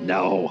much.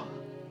 No.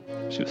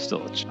 She was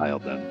still a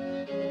child then.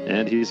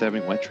 And he's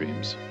having wet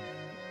dreams.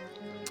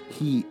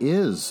 He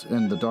is.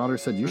 And the daughter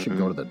said, you should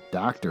go to the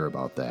doctor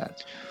about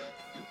that.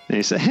 And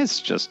he said, it's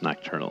just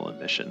nocturnal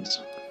emissions.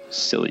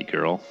 Silly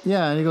girl.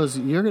 Yeah, and he goes,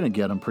 you're going to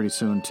get them pretty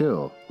soon,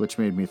 too. Which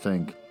made me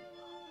think,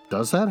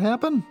 does that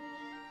happen?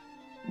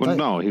 Well,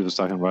 no, he was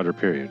talking about her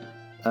period.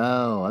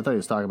 Oh, I thought he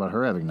was talking about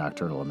her having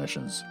nocturnal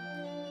emissions.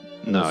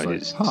 No, he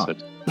just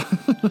said...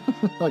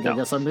 Like, no. I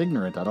guess I'm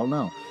ignorant. I don't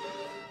know.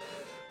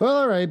 Well,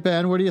 all right,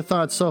 Ben, what are your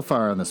thoughts so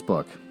far on this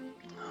book?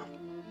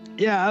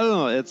 Yeah, I don't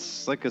know.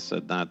 It's, like I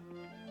said, not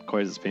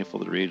quite as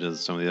painful to read as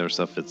some of the other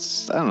stuff.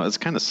 It's, I don't know, it's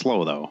kind of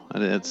slow, though.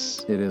 It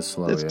is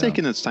slow, It's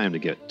taking its time to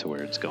get to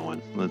where it's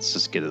going. Let's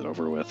just get it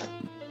over with.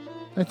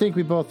 I think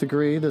we both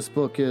agree this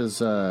book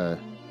is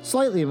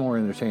slightly more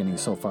entertaining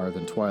so far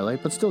than Twilight,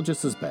 but still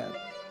just as bad.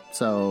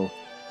 So...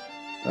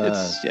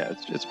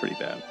 it's pretty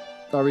bad.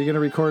 Are we going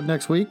to record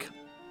next week?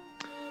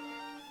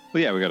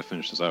 Well, yeah, we got to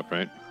finish this up,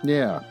 right?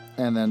 Yeah,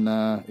 and then,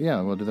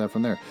 we'll do that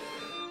from there.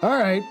 All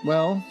right,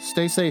 well,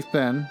 stay safe,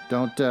 Ben.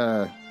 Don't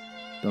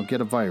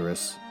get a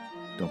virus.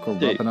 Don't go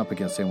rubbing up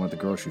against anyone at the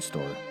grocery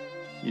store.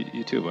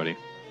 You too, buddy.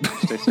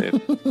 Stay safe.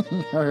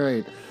 All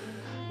right.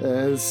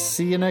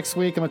 See you next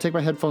week. I'm going to take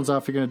my headphones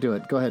off. You're going to do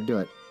it. Go ahead, do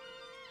it.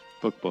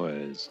 Book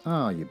boys.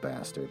 Oh, you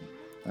bastard.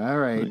 All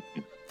right.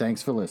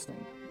 Thanks for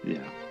listening.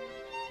 Yeah.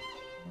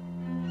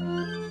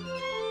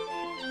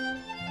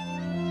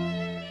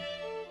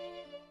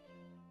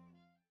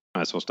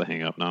 Am I supposed to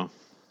hang up now?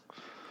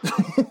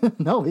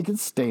 No, we can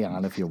stay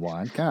on if you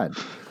want. God.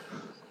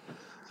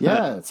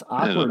 Yeah, it's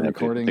awkward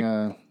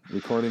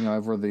recording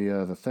over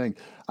the thing.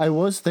 I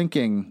was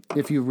thinking,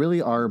 if you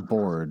really are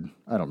bored,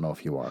 I don't know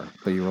if you are,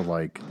 but you were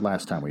like,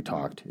 last time we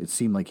talked, it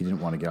seemed like you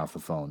didn't want to get off the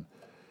phone.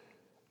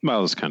 Well, I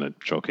was kind of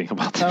joking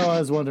about that. Oh, I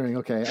was wondering.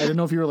 Okay, I didn't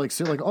know if you were like,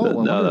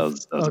 oh, no, that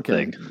was okay.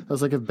 A thing. I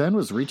was like, if Ben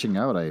was reaching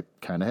out, I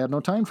kind of had no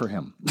time for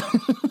him.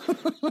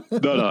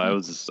 No, I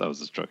was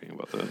just joking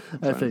about that.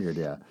 I figured,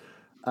 yeah.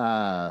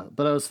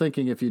 But I was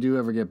thinking, if you do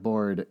ever get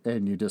bored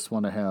and you just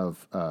want to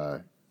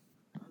have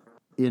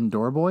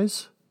indoor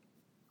boys,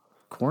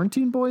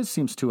 quarantine boys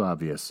seems too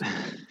obvious.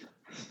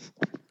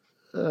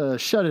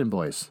 Shut-in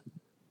boys,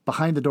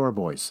 behind the door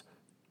boys.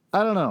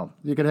 I don't know.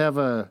 You could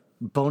have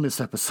bonus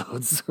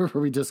episodes where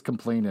we just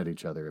complain at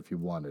each other if you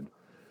wanted.